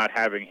about not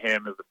having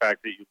him is the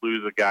fact that you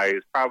lose a guy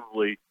who's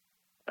probably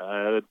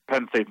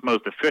Penn State's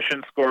most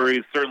efficient scorer.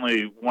 He's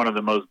certainly one of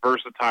the most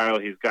versatile.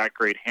 He's got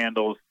great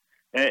handles.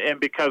 And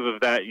because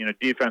of that,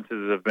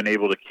 defenses have been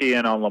able to key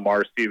in on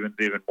Lamar Stevens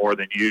even more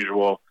than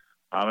usual.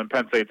 And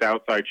Penn State's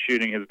outside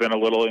shooting has been a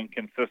little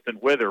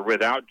inconsistent with or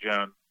without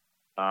Jones.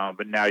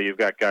 But now you've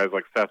got guys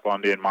like Seth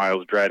Lundy and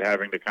Miles Dredd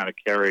having to kind of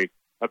carry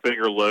a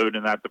bigger load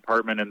in that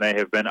department, and they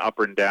have been up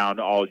and down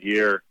all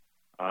year.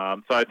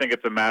 So I think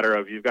it's a matter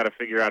of you've got to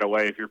figure out a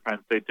way, if you're Penn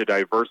State, to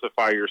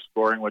diversify your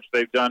scoring, which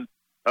they've done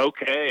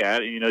okay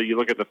at. You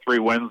look at the 3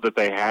 wins that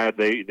they had.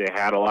 They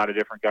had a lot of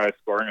different guys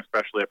scoring,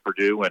 especially at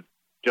Purdue, and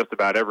just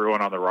about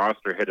everyone on the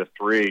roster hit a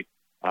 3.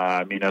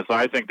 So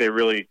I think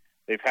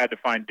they've had to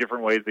find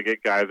different ways to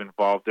get guys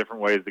involved,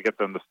 different ways to get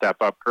them to step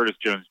up. Curtis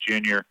Jones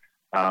Jr.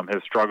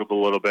 Has struggled a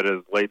little bit as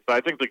late. So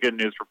I think the good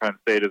news for Penn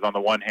State is, on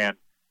the one hand,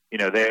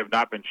 they have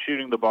not been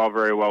shooting the ball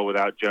very well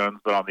without Jones,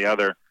 but on the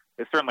other,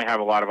 they certainly have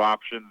a lot of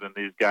options, and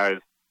these guys,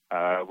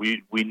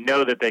 we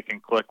know that they can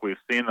click. We've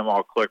seen them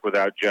all click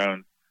without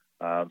Jones.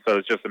 So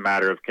it's just a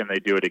matter of, can they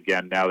do it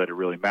again now that it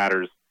really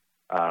matters?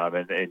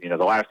 And the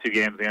last 2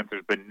 games, the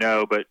answer's been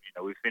no, but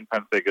we've seen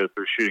Penn State go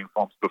through shooting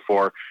slumps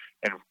before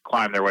and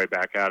climb their way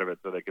back out of it,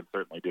 so they can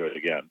certainly do it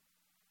again.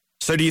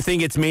 So do you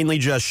think it's mainly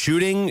just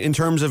shooting in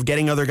terms of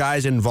getting other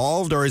guys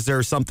involved, or is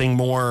there something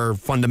more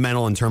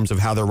fundamental in terms of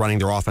how they're running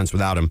their offense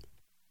without him?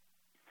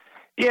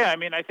 Yeah,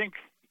 I think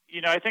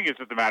it's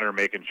just a matter of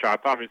making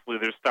shots. Obviously,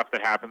 there's stuff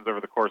that happens over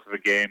the course of a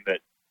game that,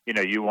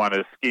 you want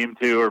to scheme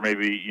to or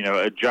maybe,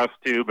 adjust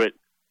to. But,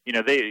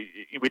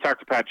 we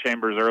talked to Pat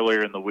Chambers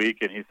earlier in the week,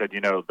 and he said,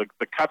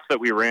 the cuts that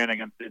we ran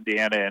against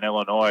Indiana and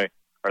Illinois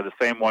are the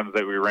same ones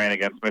that we ran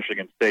against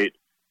Michigan State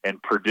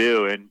and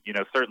Purdue. And,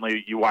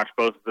 certainly you watch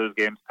both of those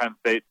games. Penn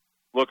State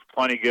looked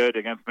plenty good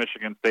against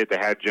Michigan State. They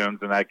had Jones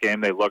in that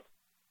game. They looked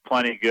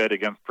plenty good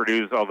against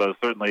Purdue, although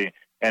certainly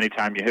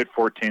anytime you hit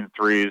 14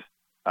 threes,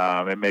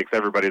 it makes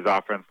everybody's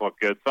offense look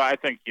good. So I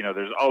think,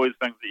 there's always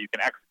things that you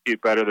can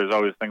execute better. There's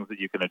always things that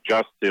you can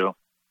adjust to.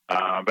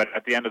 But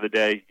at the end of the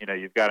day,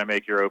 you've got to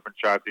make your open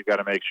shots. You've got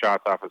to make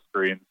shots off of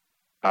screens.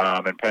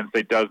 And Penn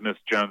State does miss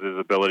Jones's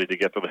ability to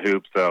get to the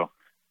hoop. So,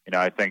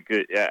 I think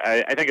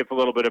it's a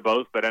little bit of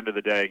both. But end of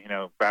the day,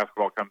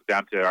 basketball comes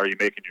down to, are you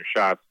making your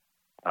shots?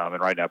 And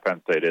right now,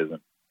 Penn State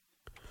isn't.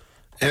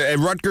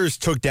 And Rutgers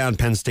took down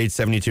Penn State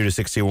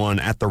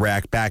 72-61 at the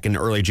rack back in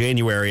early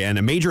January, and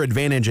a major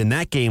advantage in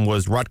that game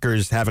was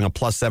Rutgers having a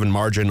 +7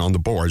 margin on the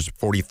boards,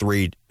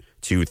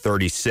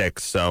 43-36.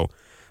 So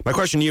my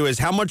question to you is,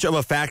 how much of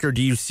a factor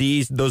do you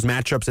see those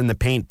matchups in the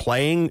paint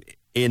playing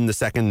in the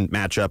second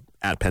matchup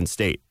at Penn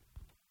State?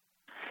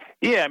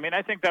 Yeah,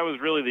 I think that was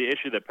really the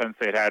issue that Penn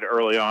State had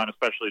early on,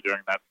 especially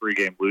during that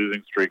 3-game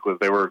losing streak, was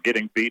they were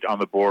getting beat on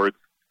the boards.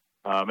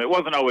 It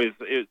wasn't always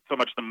so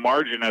much the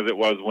margin as it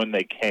was when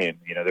they came.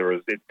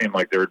 It seemed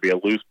like there would be a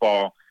loose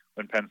ball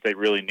when Penn State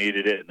really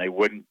needed it, and they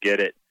wouldn't get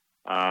it.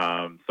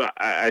 So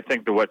I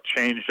think that what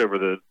changed over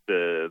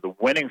the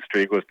winning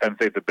streak was Penn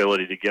State's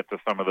ability to get to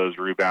some of those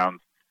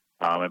rebounds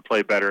and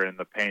play better in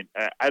the paint.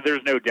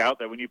 There's no doubt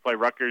that when you play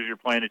Rutgers, you're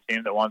playing a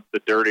team that wants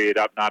to dirty it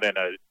up, not in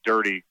a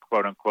dirty,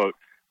 quote-unquote,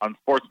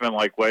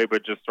 unsportsmanlike way,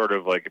 but just sort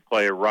of like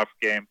play a rough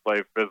game,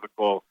 play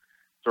physical,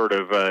 sort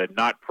of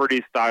not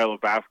pretty style of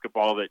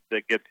basketball that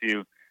gets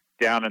you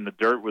down in the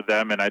dirt with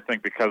them. And I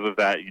think because of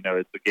that,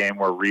 it's a game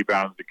where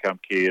rebounds become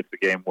key. It's a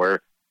game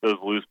where those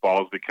loose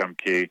balls become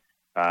key.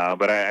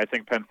 But I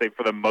think Penn State,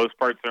 for the most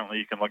part, certainly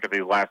you can look at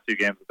these last 2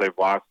 games that they've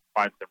lost,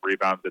 find some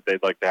rebounds that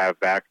they'd like to have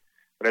back.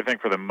 But I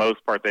think for the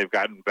most part, they've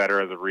gotten better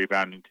as a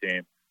rebounding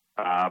team.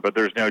 But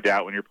there's no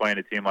doubt when you're playing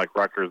a team like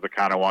Rutgers that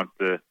kind of wants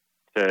to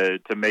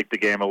make the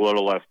game a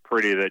little less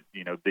pretty, that,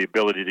 the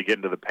ability to get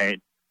into the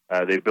paint,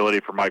 the ability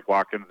for Mike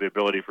Watkins, the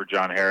ability for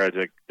John Hara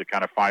to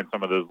kind of find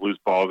some of those loose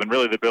balls, and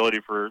really the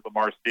ability for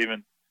Lamar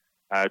Stevens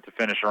to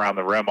finish around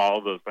the rim, all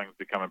of those things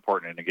become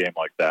important in a game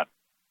like that.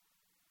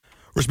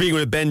 We're speaking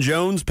with Ben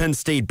Jones, Penn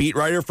State beat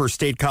writer for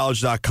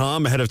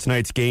StateCollege.com, ahead of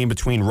tonight's game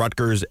between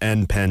Rutgers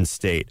and Penn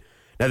State.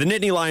 Now, the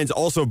Nittany Lions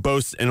also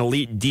boast an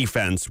elite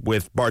defense,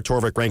 with Bart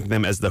Torvik ranking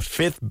them as the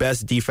 5th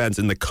best defense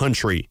in the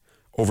country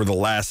over the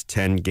last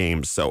 10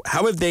 games. So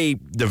how have they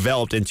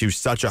developed into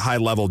such a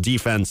high-level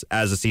defense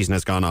as the season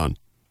has gone on?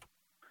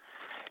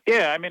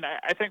 Yeah,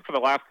 I think for the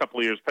last couple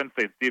of years, Penn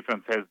State's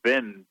defense has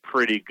been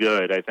pretty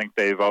good. I think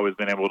they've always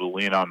been able to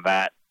lean on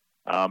that.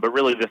 But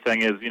really the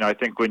thing is, I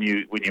think when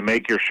you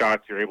make your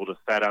shots, you're able to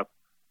set up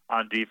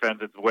on defense.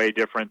 It's way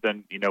different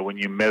than, when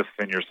you miss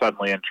and you're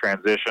suddenly in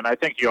transition. I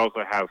think you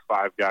also have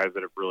 5 guys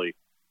that have really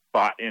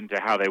bought into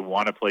how they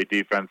want to play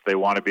defense. They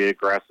want to be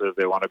aggressive.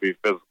 They want to be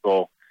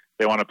physical.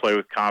 They want to play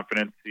with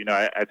confidence.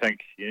 I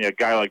think a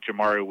guy like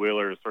Jamari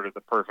Wheeler is sort of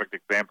the perfect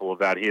example of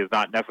that. He is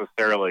not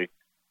necessarily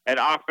an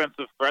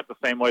offensive threat the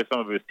same way some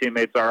of his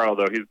teammates are,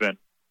 although he's been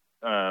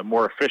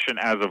more efficient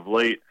as of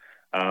late.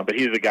 But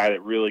he's a guy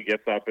that really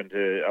gets up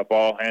into a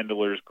ball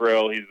handler's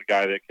grill. He's a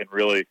guy that can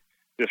really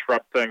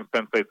disrupt things.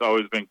 Penn State's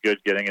always been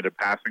good getting into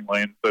passing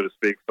lanes, so to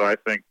speak. So I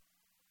think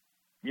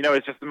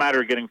it's just a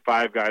matter of getting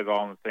 5 guys all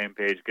on the same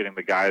page, getting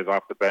the guys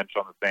off the bench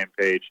on the same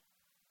page.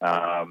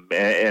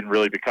 And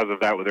really because of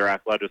that, with their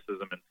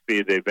athleticism and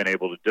speed, they've been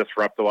able to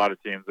disrupt a lot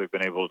of teams. They've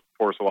been able to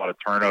force a lot of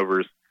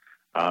turnovers.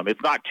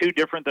 It's not too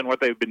different than what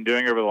they've been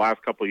doing over the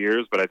last couple of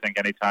years, but I think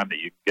anytime that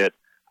you get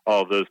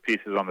all of those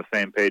pieces on the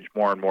same page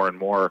more and more and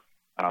more,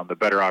 the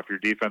better off your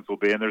defense will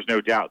be. And there's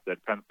no doubt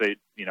that Penn State,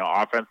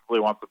 offensively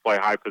wants to play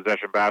high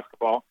possession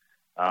basketball.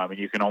 And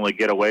you can only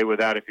get away with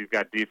that if you've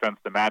got defense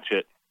to match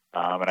it.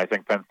 And I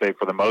think Penn State,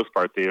 for the most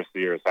part, this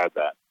year has had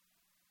that.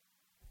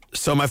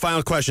 So my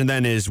final question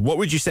then is, what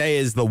would you say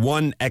is the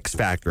one X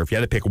factor? If you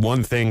had to pick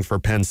one thing for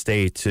Penn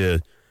State to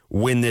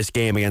win this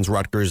game against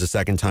Rutgers the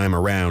second time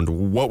around,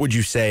 what would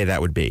you say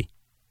that would be?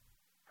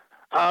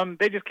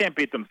 They just can't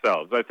beat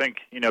themselves. I think,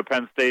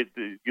 Penn State,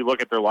 you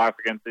look at their loss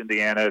against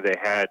Indiana, they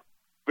had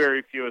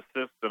very few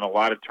assists and a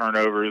lot of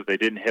turnovers. They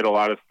didn't hit a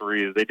lot of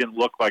threes. They didn't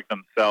look like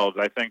themselves.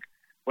 I think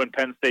when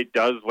Penn State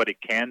does what it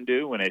can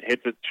do, when it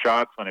hits its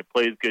shots, when it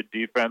plays good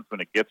defense, when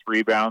it gets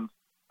rebounds,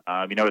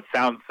 it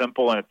sounds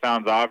simple and it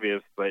sounds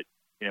obvious, but,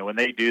 when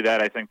they do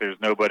that, I think there's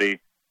nobody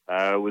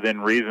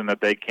within reason that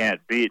they can't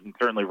beat. And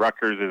certainly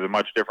Rutgers is a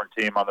much different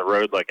team on the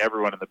road, like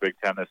everyone in the Big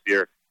Ten this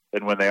year,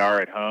 than when they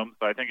are at home.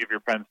 So I think if you're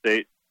Penn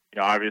State,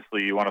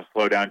 obviously you want to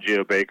slow down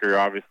Geo Baker.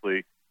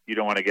 Obviously you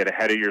don't want to get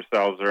ahead of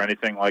yourselves or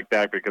anything like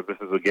that, because this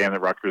is a game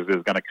that Rutgers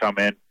is going to come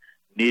in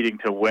needing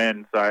to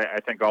win. So I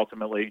think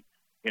ultimately,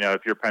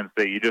 if you're Penn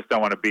State, you just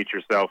don't want to beat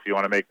yourself. You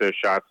want to make those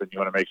shots, and you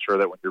want to make sure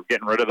that when you're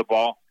getting rid of the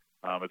ball,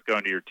 it's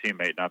going to your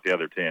teammate, not the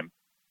other team.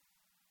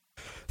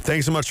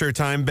 Thanks so much for your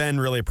time, Ben.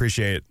 Really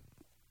appreciate it.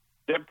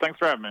 Yep, thanks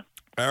for having me.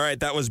 All right,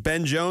 that was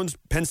Ben Jones,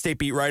 Penn State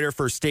beat writer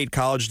for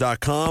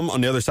StateCollege.com.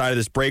 On the other side of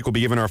this break, we'll be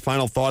giving our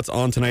final thoughts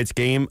on tonight's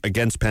game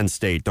against Penn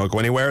State. Don't go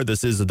anywhere.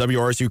 This is the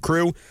WRSU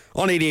Crew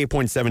on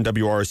 88.7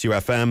 WRSU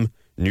FM,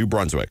 New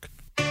Brunswick.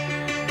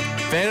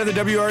 Fan of the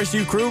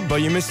WRSU Crew,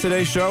 but you missed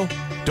today's show?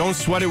 Don't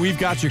sweat it, we've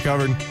got you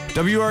covered.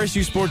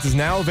 WRSU Sports is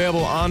now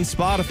available on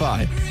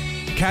Spotify.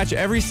 Catch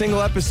every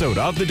single episode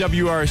of the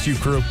WRSU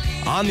Crew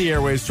on the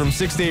airwaves from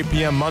 6 to 8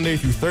 p.m. Monday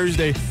through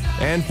Thursday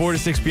and 4 to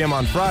 6 p.m.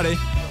 on Friday,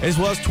 as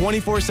well as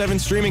 24/7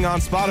 streaming on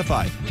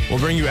Spotify. We'll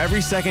bring you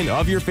every second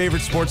of your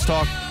favorite sports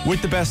talk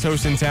with the best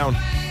host in town.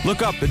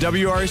 Look up the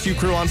WRSU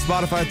Crew on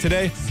Spotify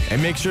today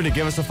and make sure to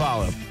give us a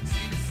follow.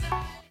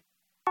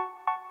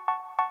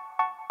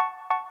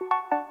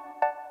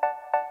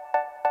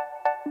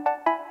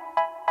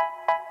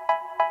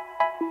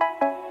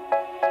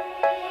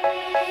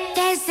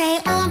 They say,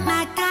 oh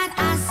my God,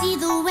 I see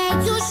the way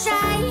you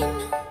shine.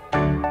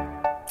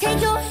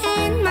 Take your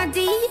hand, my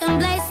dear,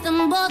 and place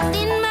them both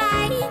in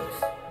mine.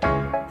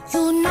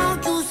 You know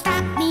you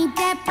stopped me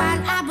dead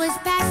while I was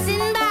passing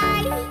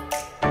by.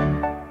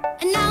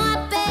 And now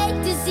I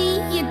beg to see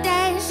you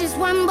dance just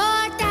one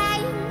more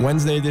time.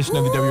 Wednesday edition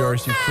of the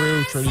WRSU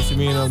Crew. Troy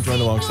DeSavino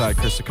joined alongside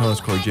Chris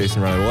Tsakonas, Corey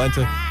Jason, Ronnie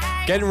Wielenta.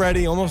 Getting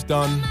ready, almost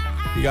done.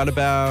 We got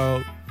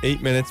about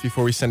 8 minutes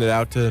before we send it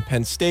out to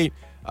Penn State.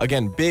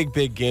 Again, big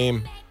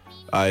game.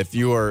 If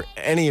you are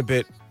any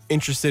bit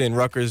interested in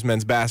Rutgers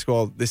men's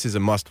basketball, this is a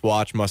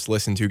must-watch,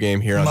 must-listen-to game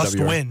here on Must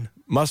win.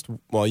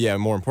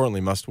 More importantly,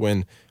 must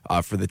win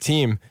for the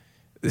team.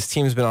 This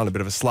team's been on a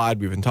bit of a slide.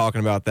 We've been talking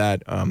about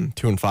that.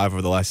 2-5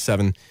 over the last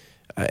 7.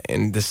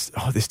 And this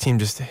team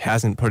just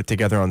hasn't put it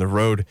together on the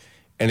road.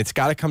 And it's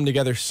got to come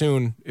together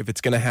soon if it's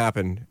going to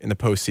happen in the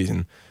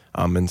postseason.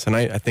 And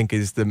tonight, I think,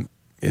 is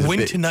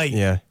win tonight.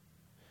 Yeah.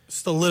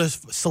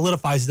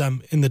 Solidifies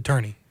them in the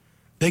tourney.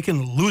 They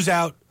can lose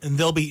out and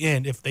they'll be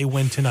in if they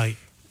win tonight.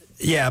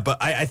 Yeah, but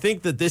I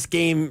think that this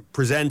game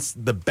presents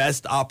the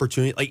best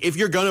opportunity. Like, if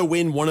you're going to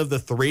win one of the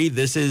three,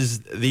 this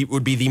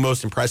would be the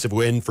most impressive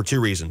win for 2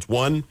 reasons.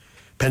 One,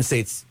 Penn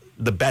State's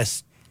the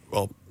best,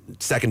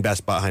 second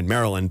best behind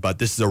Maryland, but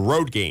this is a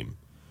road game.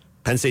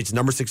 Penn State's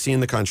number 16 in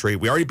the country.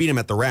 We already beat them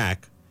at the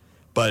rack,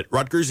 but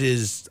Rutgers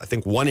is, I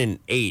think,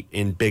 1-8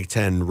 in Big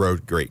Ten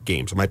road great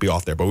games. I might be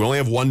off there, but we only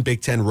have one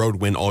Big Ten road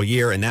win all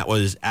year, and that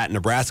was at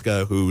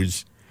Nebraska,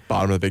 who's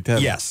bottom of the Big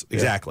Ten. Yes,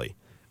 exactly. Yeah.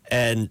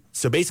 And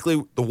so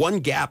basically, the one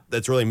gap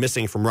that's really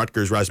missing from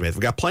Rutgers' resume, we've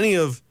got plenty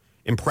of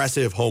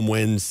impressive home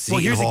wins.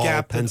 Seton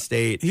Hall, Penn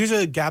State. Here's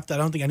a gap that I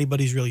don't think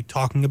anybody's really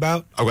talking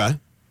about. Okay.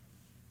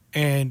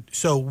 And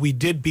so we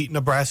did beat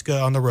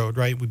Nebraska on the road,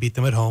 right? We beat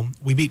them at home.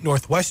 We beat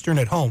Northwestern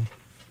at home.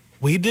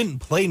 We didn't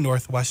play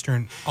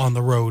Northwestern on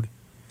the road.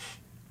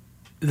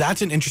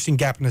 That's an interesting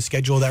gap in the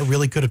schedule that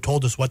really could have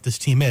told us what this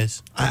team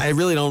is. I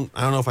don't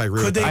know if I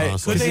agree with that,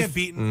 honestly.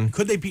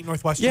 Could they beat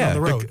Northwestern on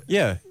the road?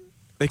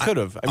 They could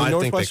have. I mean,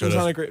 Northwestern's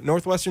on a great.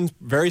 Northwestern's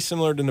very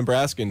similar to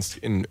Nebraska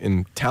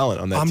in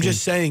talent on that team. I'm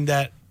just saying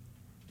that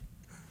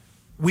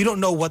we don't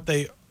know what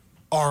they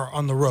are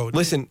on the road.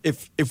 Listen,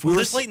 if we were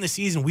this late in the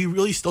season, we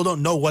really still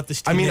don't know what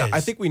this team is. I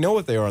think we know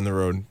what they are on the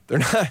road.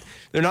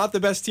 They're not the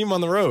best team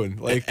on the road.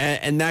 Like,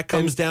 and that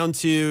comes down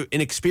to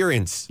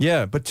inexperience.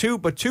 Yeah, but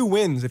two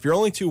wins. If you're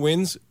only 2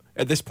 wins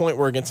at this point,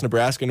 we're against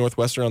Nebraska and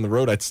Northwestern on the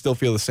road, I'd still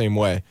feel the same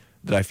way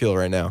that I feel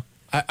right now.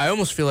 I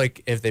almost feel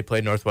like if they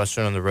played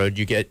Northwestern on the road,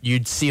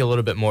 you'd see a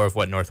little bit more of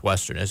what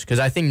Northwestern is, because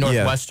I think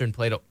Northwestern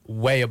played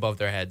way above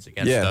their heads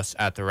against us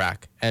at the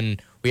rack,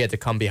 and we had to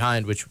come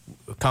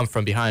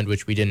from behind,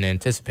 which we didn't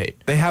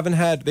anticipate. They've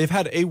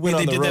had a win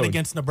on the road. They did that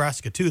against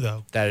Nebraska too,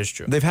 though. That is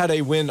true. They've had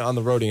a win on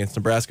the road against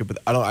Nebraska, but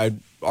I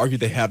argue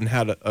they haven't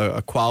had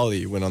a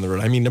quality win on the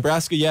road. I mean,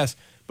 Nebraska, yes,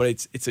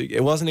 but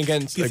it wasn't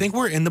against. Do you think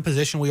we're in the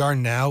position we are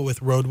now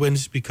with road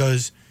wins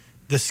because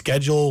the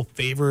schedule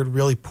favored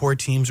really poor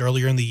teams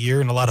earlier in the year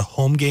and a lot of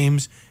home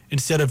games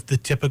instead of the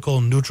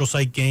typical neutral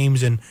site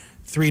games and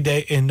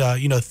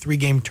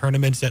 3-game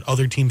tournaments that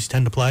other teams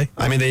tend to play?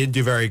 I mean, they did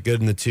do very good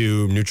in the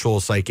 2 neutral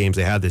site games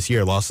they had this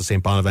year. Lost to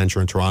St.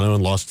 Bonaventure in Toronto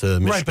and lost to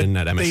Michigan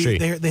at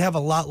MSG. They have a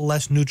lot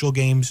less neutral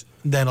games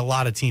than a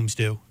lot of teams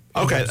do.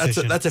 Okay,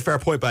 that's a fair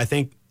point, but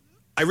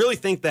I really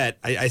think that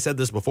I said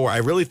this before. I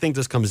really think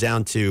this comes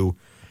down to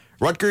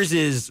Rutgers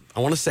is, I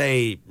want to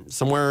say,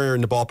 somewhere in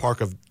the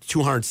ballpark of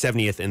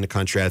 270th in the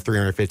country out of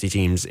 350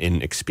 teams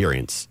in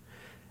experience.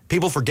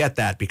 People forget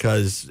that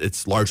because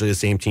it's largely the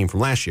same team from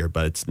last year,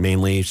 but it's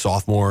mainly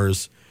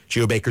sophomores.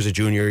 Geo Baker's a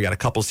junior. You got a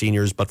couple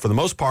seniors, but for the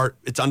most part,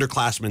 it's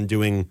underclassmen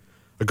doing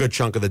a good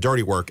chunk of the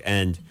dirty work.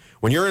 And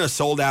when you're in a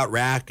sold-out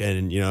rack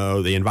and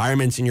the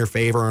environment's in your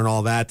favor and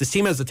all that, this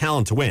team has the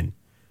talent to win.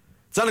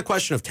 It's not a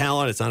question of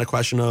talent. It's not a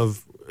question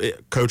of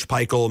Coach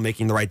Peichel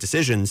making the right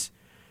decisions.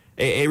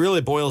 It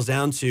really boils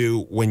down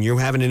to when you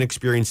have an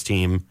inexperienced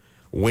team,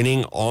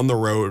 winning on the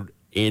road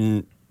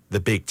in the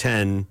Big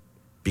Ten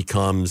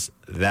becomes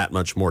that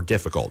much more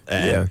difficult.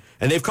 And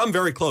they've come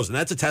very close. And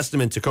that's a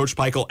testament to Coach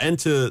Peichel and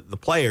to the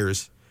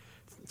players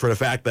for the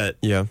fact that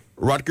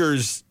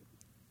Rutgers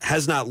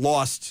has not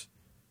lost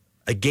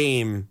a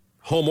game,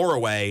 home or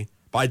away,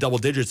 by double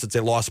digits since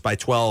they lost by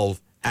 12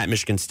 at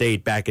Michigan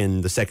State back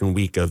in the second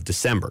week of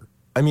December.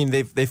 I mean,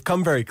 they've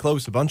come very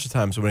close a bunch of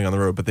times winning on the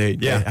road, but they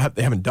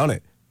haven't done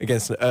it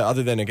against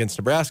other than against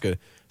Nebraska.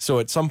 So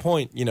at some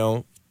point,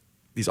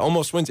 these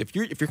almost wins. If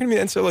you're going to be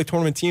an NCAA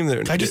tournament team,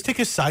 can I just take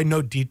a side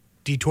note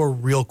detour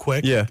real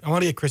quick? Yeah, I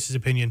want to get Chris's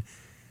opinion.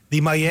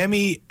 The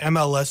Miami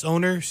MLS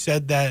owner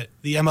said that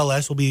the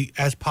MLS will be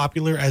as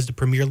popular as the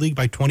Premier League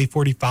by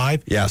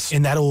 2045. Yes,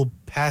 and that it will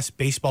pass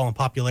baseball in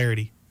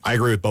popularity. I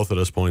agree with both of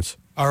those points.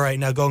 All right,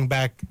 now going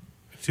back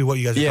to what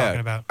you guys are talking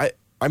about.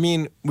 I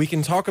mean, we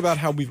can talk about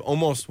how we've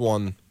almost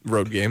won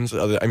road games.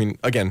 I mean,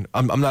 again,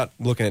 I'm not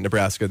looking at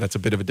Nebraska. That's a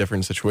bit of a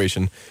different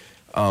situation.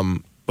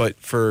 But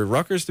for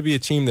Rutgers to be a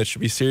team that should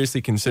be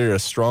seriously considered a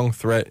strong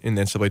threat in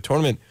the NCAA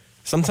tournament,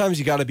 sometimes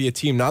you got to be a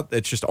team not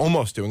that's just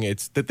almost doing it,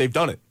 it's that they've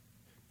done it.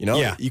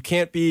 You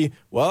can't be,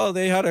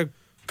 they had a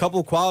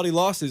couple quality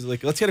losses.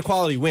 Like, let's get a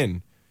quality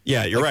win.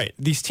 Yeah, you're right.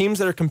 These teams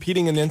that are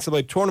competing in the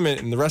NCAA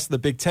tournament and the rest of the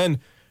Big Ten,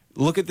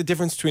 look at the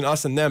difference between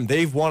us and them.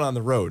 They've won on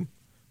the road.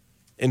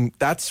 And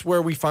that's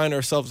where we find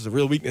ourselves as a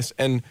real weakness.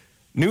 And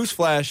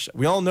newsflash,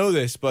 we all know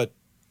this, but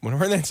when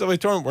we're in the NCAA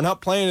tournament, we're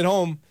not playing at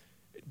home.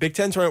 Big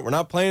Ten tournament, we're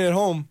not playing at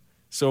home.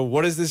 So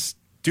what does this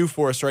do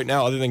for us right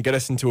now other than get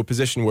us into a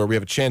position where we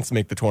have a chance to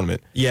make the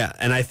tournament? Yeah,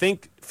 and I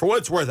think, for what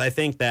it's worth, I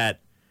think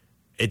that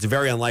it's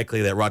very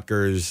unlikely that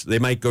Rutgers, they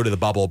might go to the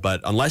bubble,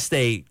 but unless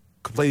they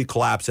completely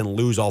collapse and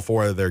lose all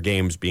 4 of their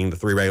games, being the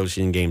 3 regular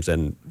season games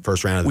and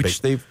first round of the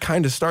Which they've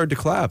kind of started to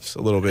collapse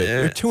a little bit.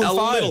 They're 2-5. A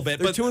little bit.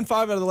 They're 2-5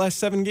 out of the last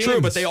 7 games. True,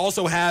 but they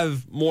also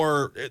have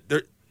more.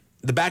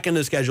 The back end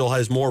of the schedule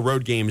has more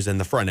road games than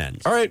the front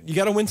end. All right, you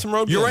got to win some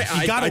road games. You're right.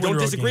 I don't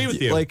disagree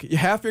with you. Like,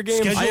 half your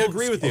games. I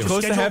agree with you.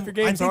 Close to half your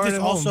games. I think this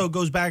also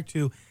goes back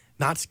to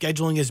not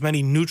scheduling as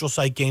many neutral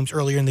site games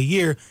earlier in the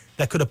year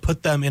that could have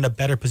put them in a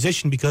better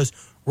position because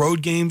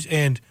road games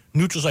and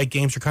neutral site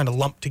games are kind of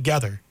lumped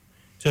together.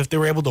 So if they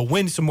were able to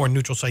win some more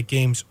neutral site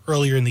games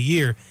earlier in the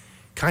year,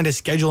 kind of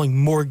scheduling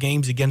more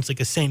games against like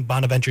a St.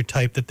 Bonaventure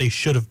type that they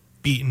should have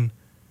beaten,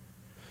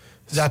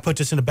 that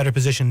puts us in a better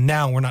position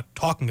now. We're not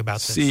talking about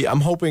this. See, I'm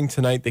hoping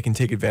tonight they can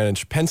take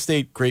advantage. Penn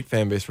State, great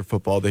fan base for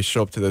football. They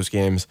show up to those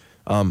games.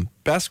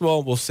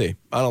 Basketball, we'll see.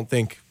 I don't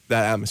think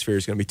that atmosphere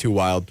is going to be too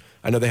wild.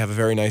 I know they have a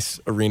very nice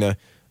arena,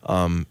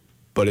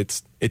 but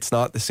it's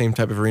not the same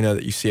type of arena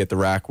that you see at the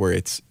rack where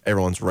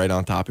everyone's right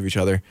on top of each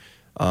other.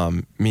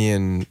 Me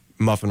and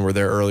Muffin were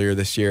there earlier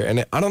this year,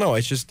 and I don't know.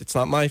 It's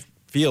not my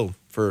feel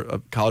for a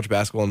college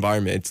basketball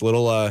environment. It's a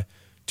little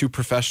too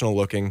professional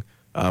looking,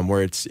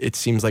 where it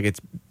seems like it's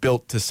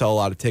built to sell a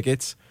lot of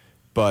tickets,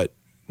 but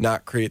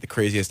not create the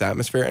craziest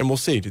atmosphere. And we'll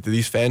see. Do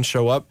these fans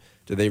show up?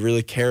 Do they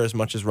really care as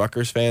much as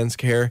Rutgers fans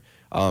care?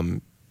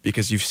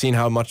 Because you've seen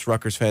how much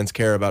Rutgers fans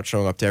care about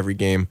showing up to every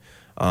game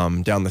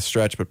down the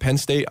stretch. But Penn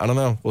State, I don't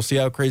know. We'll see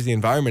how crazy the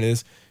environment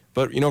is.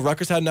 But,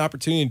 Rutgers had an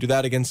opportunity to do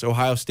that against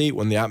Ohio State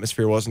when the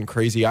atmosphere wasn't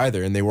crazy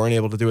either, and they weren't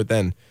able to do it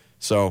then.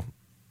 So,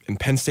 and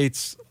Penn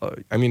State's,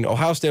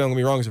 Ohio State, don't get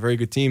me wrong, is a very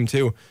good team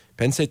too.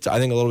 Penn State's, I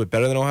think, a little bit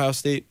better than Ohio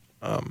State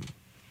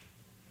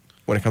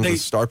when it comes to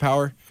star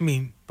power.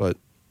 But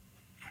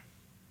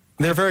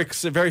they're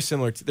very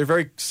similar. They're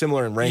very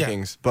similar in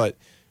rankings, but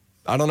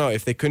I don't know.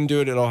 If they couldn't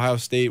do it at Ohio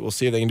State, we'll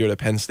see if they can do it at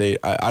Penn State.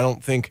 I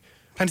don't think.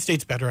 Penn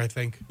State's better, I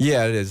think.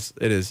 Yeah, it is.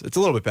 It's a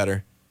little bit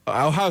better.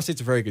 Ohio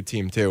State's a very good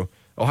team, too.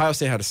 Ohio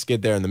State had a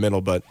skid there in the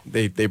middle, but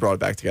they brought it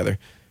back together.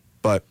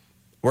 But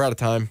we're out of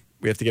time.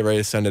 We have to get ready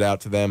to send it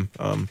out to them.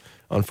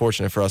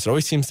 Unfortunate for us. It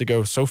always seems to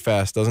go so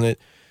fast, doesn't it?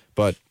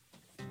 But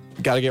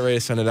got to get ready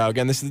to send it out.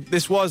 Again,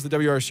 this was the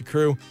WRSU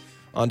crew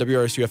on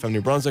WRSU-FM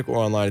New Brunswick or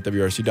online at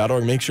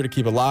WRSU.org. Make sure to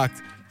keep it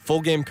locked.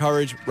 Full game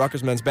coverage,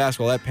 Rutgers men's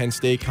basketball at Penn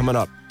State coming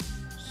up.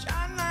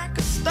 Shine like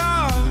a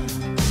star.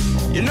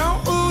 You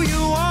know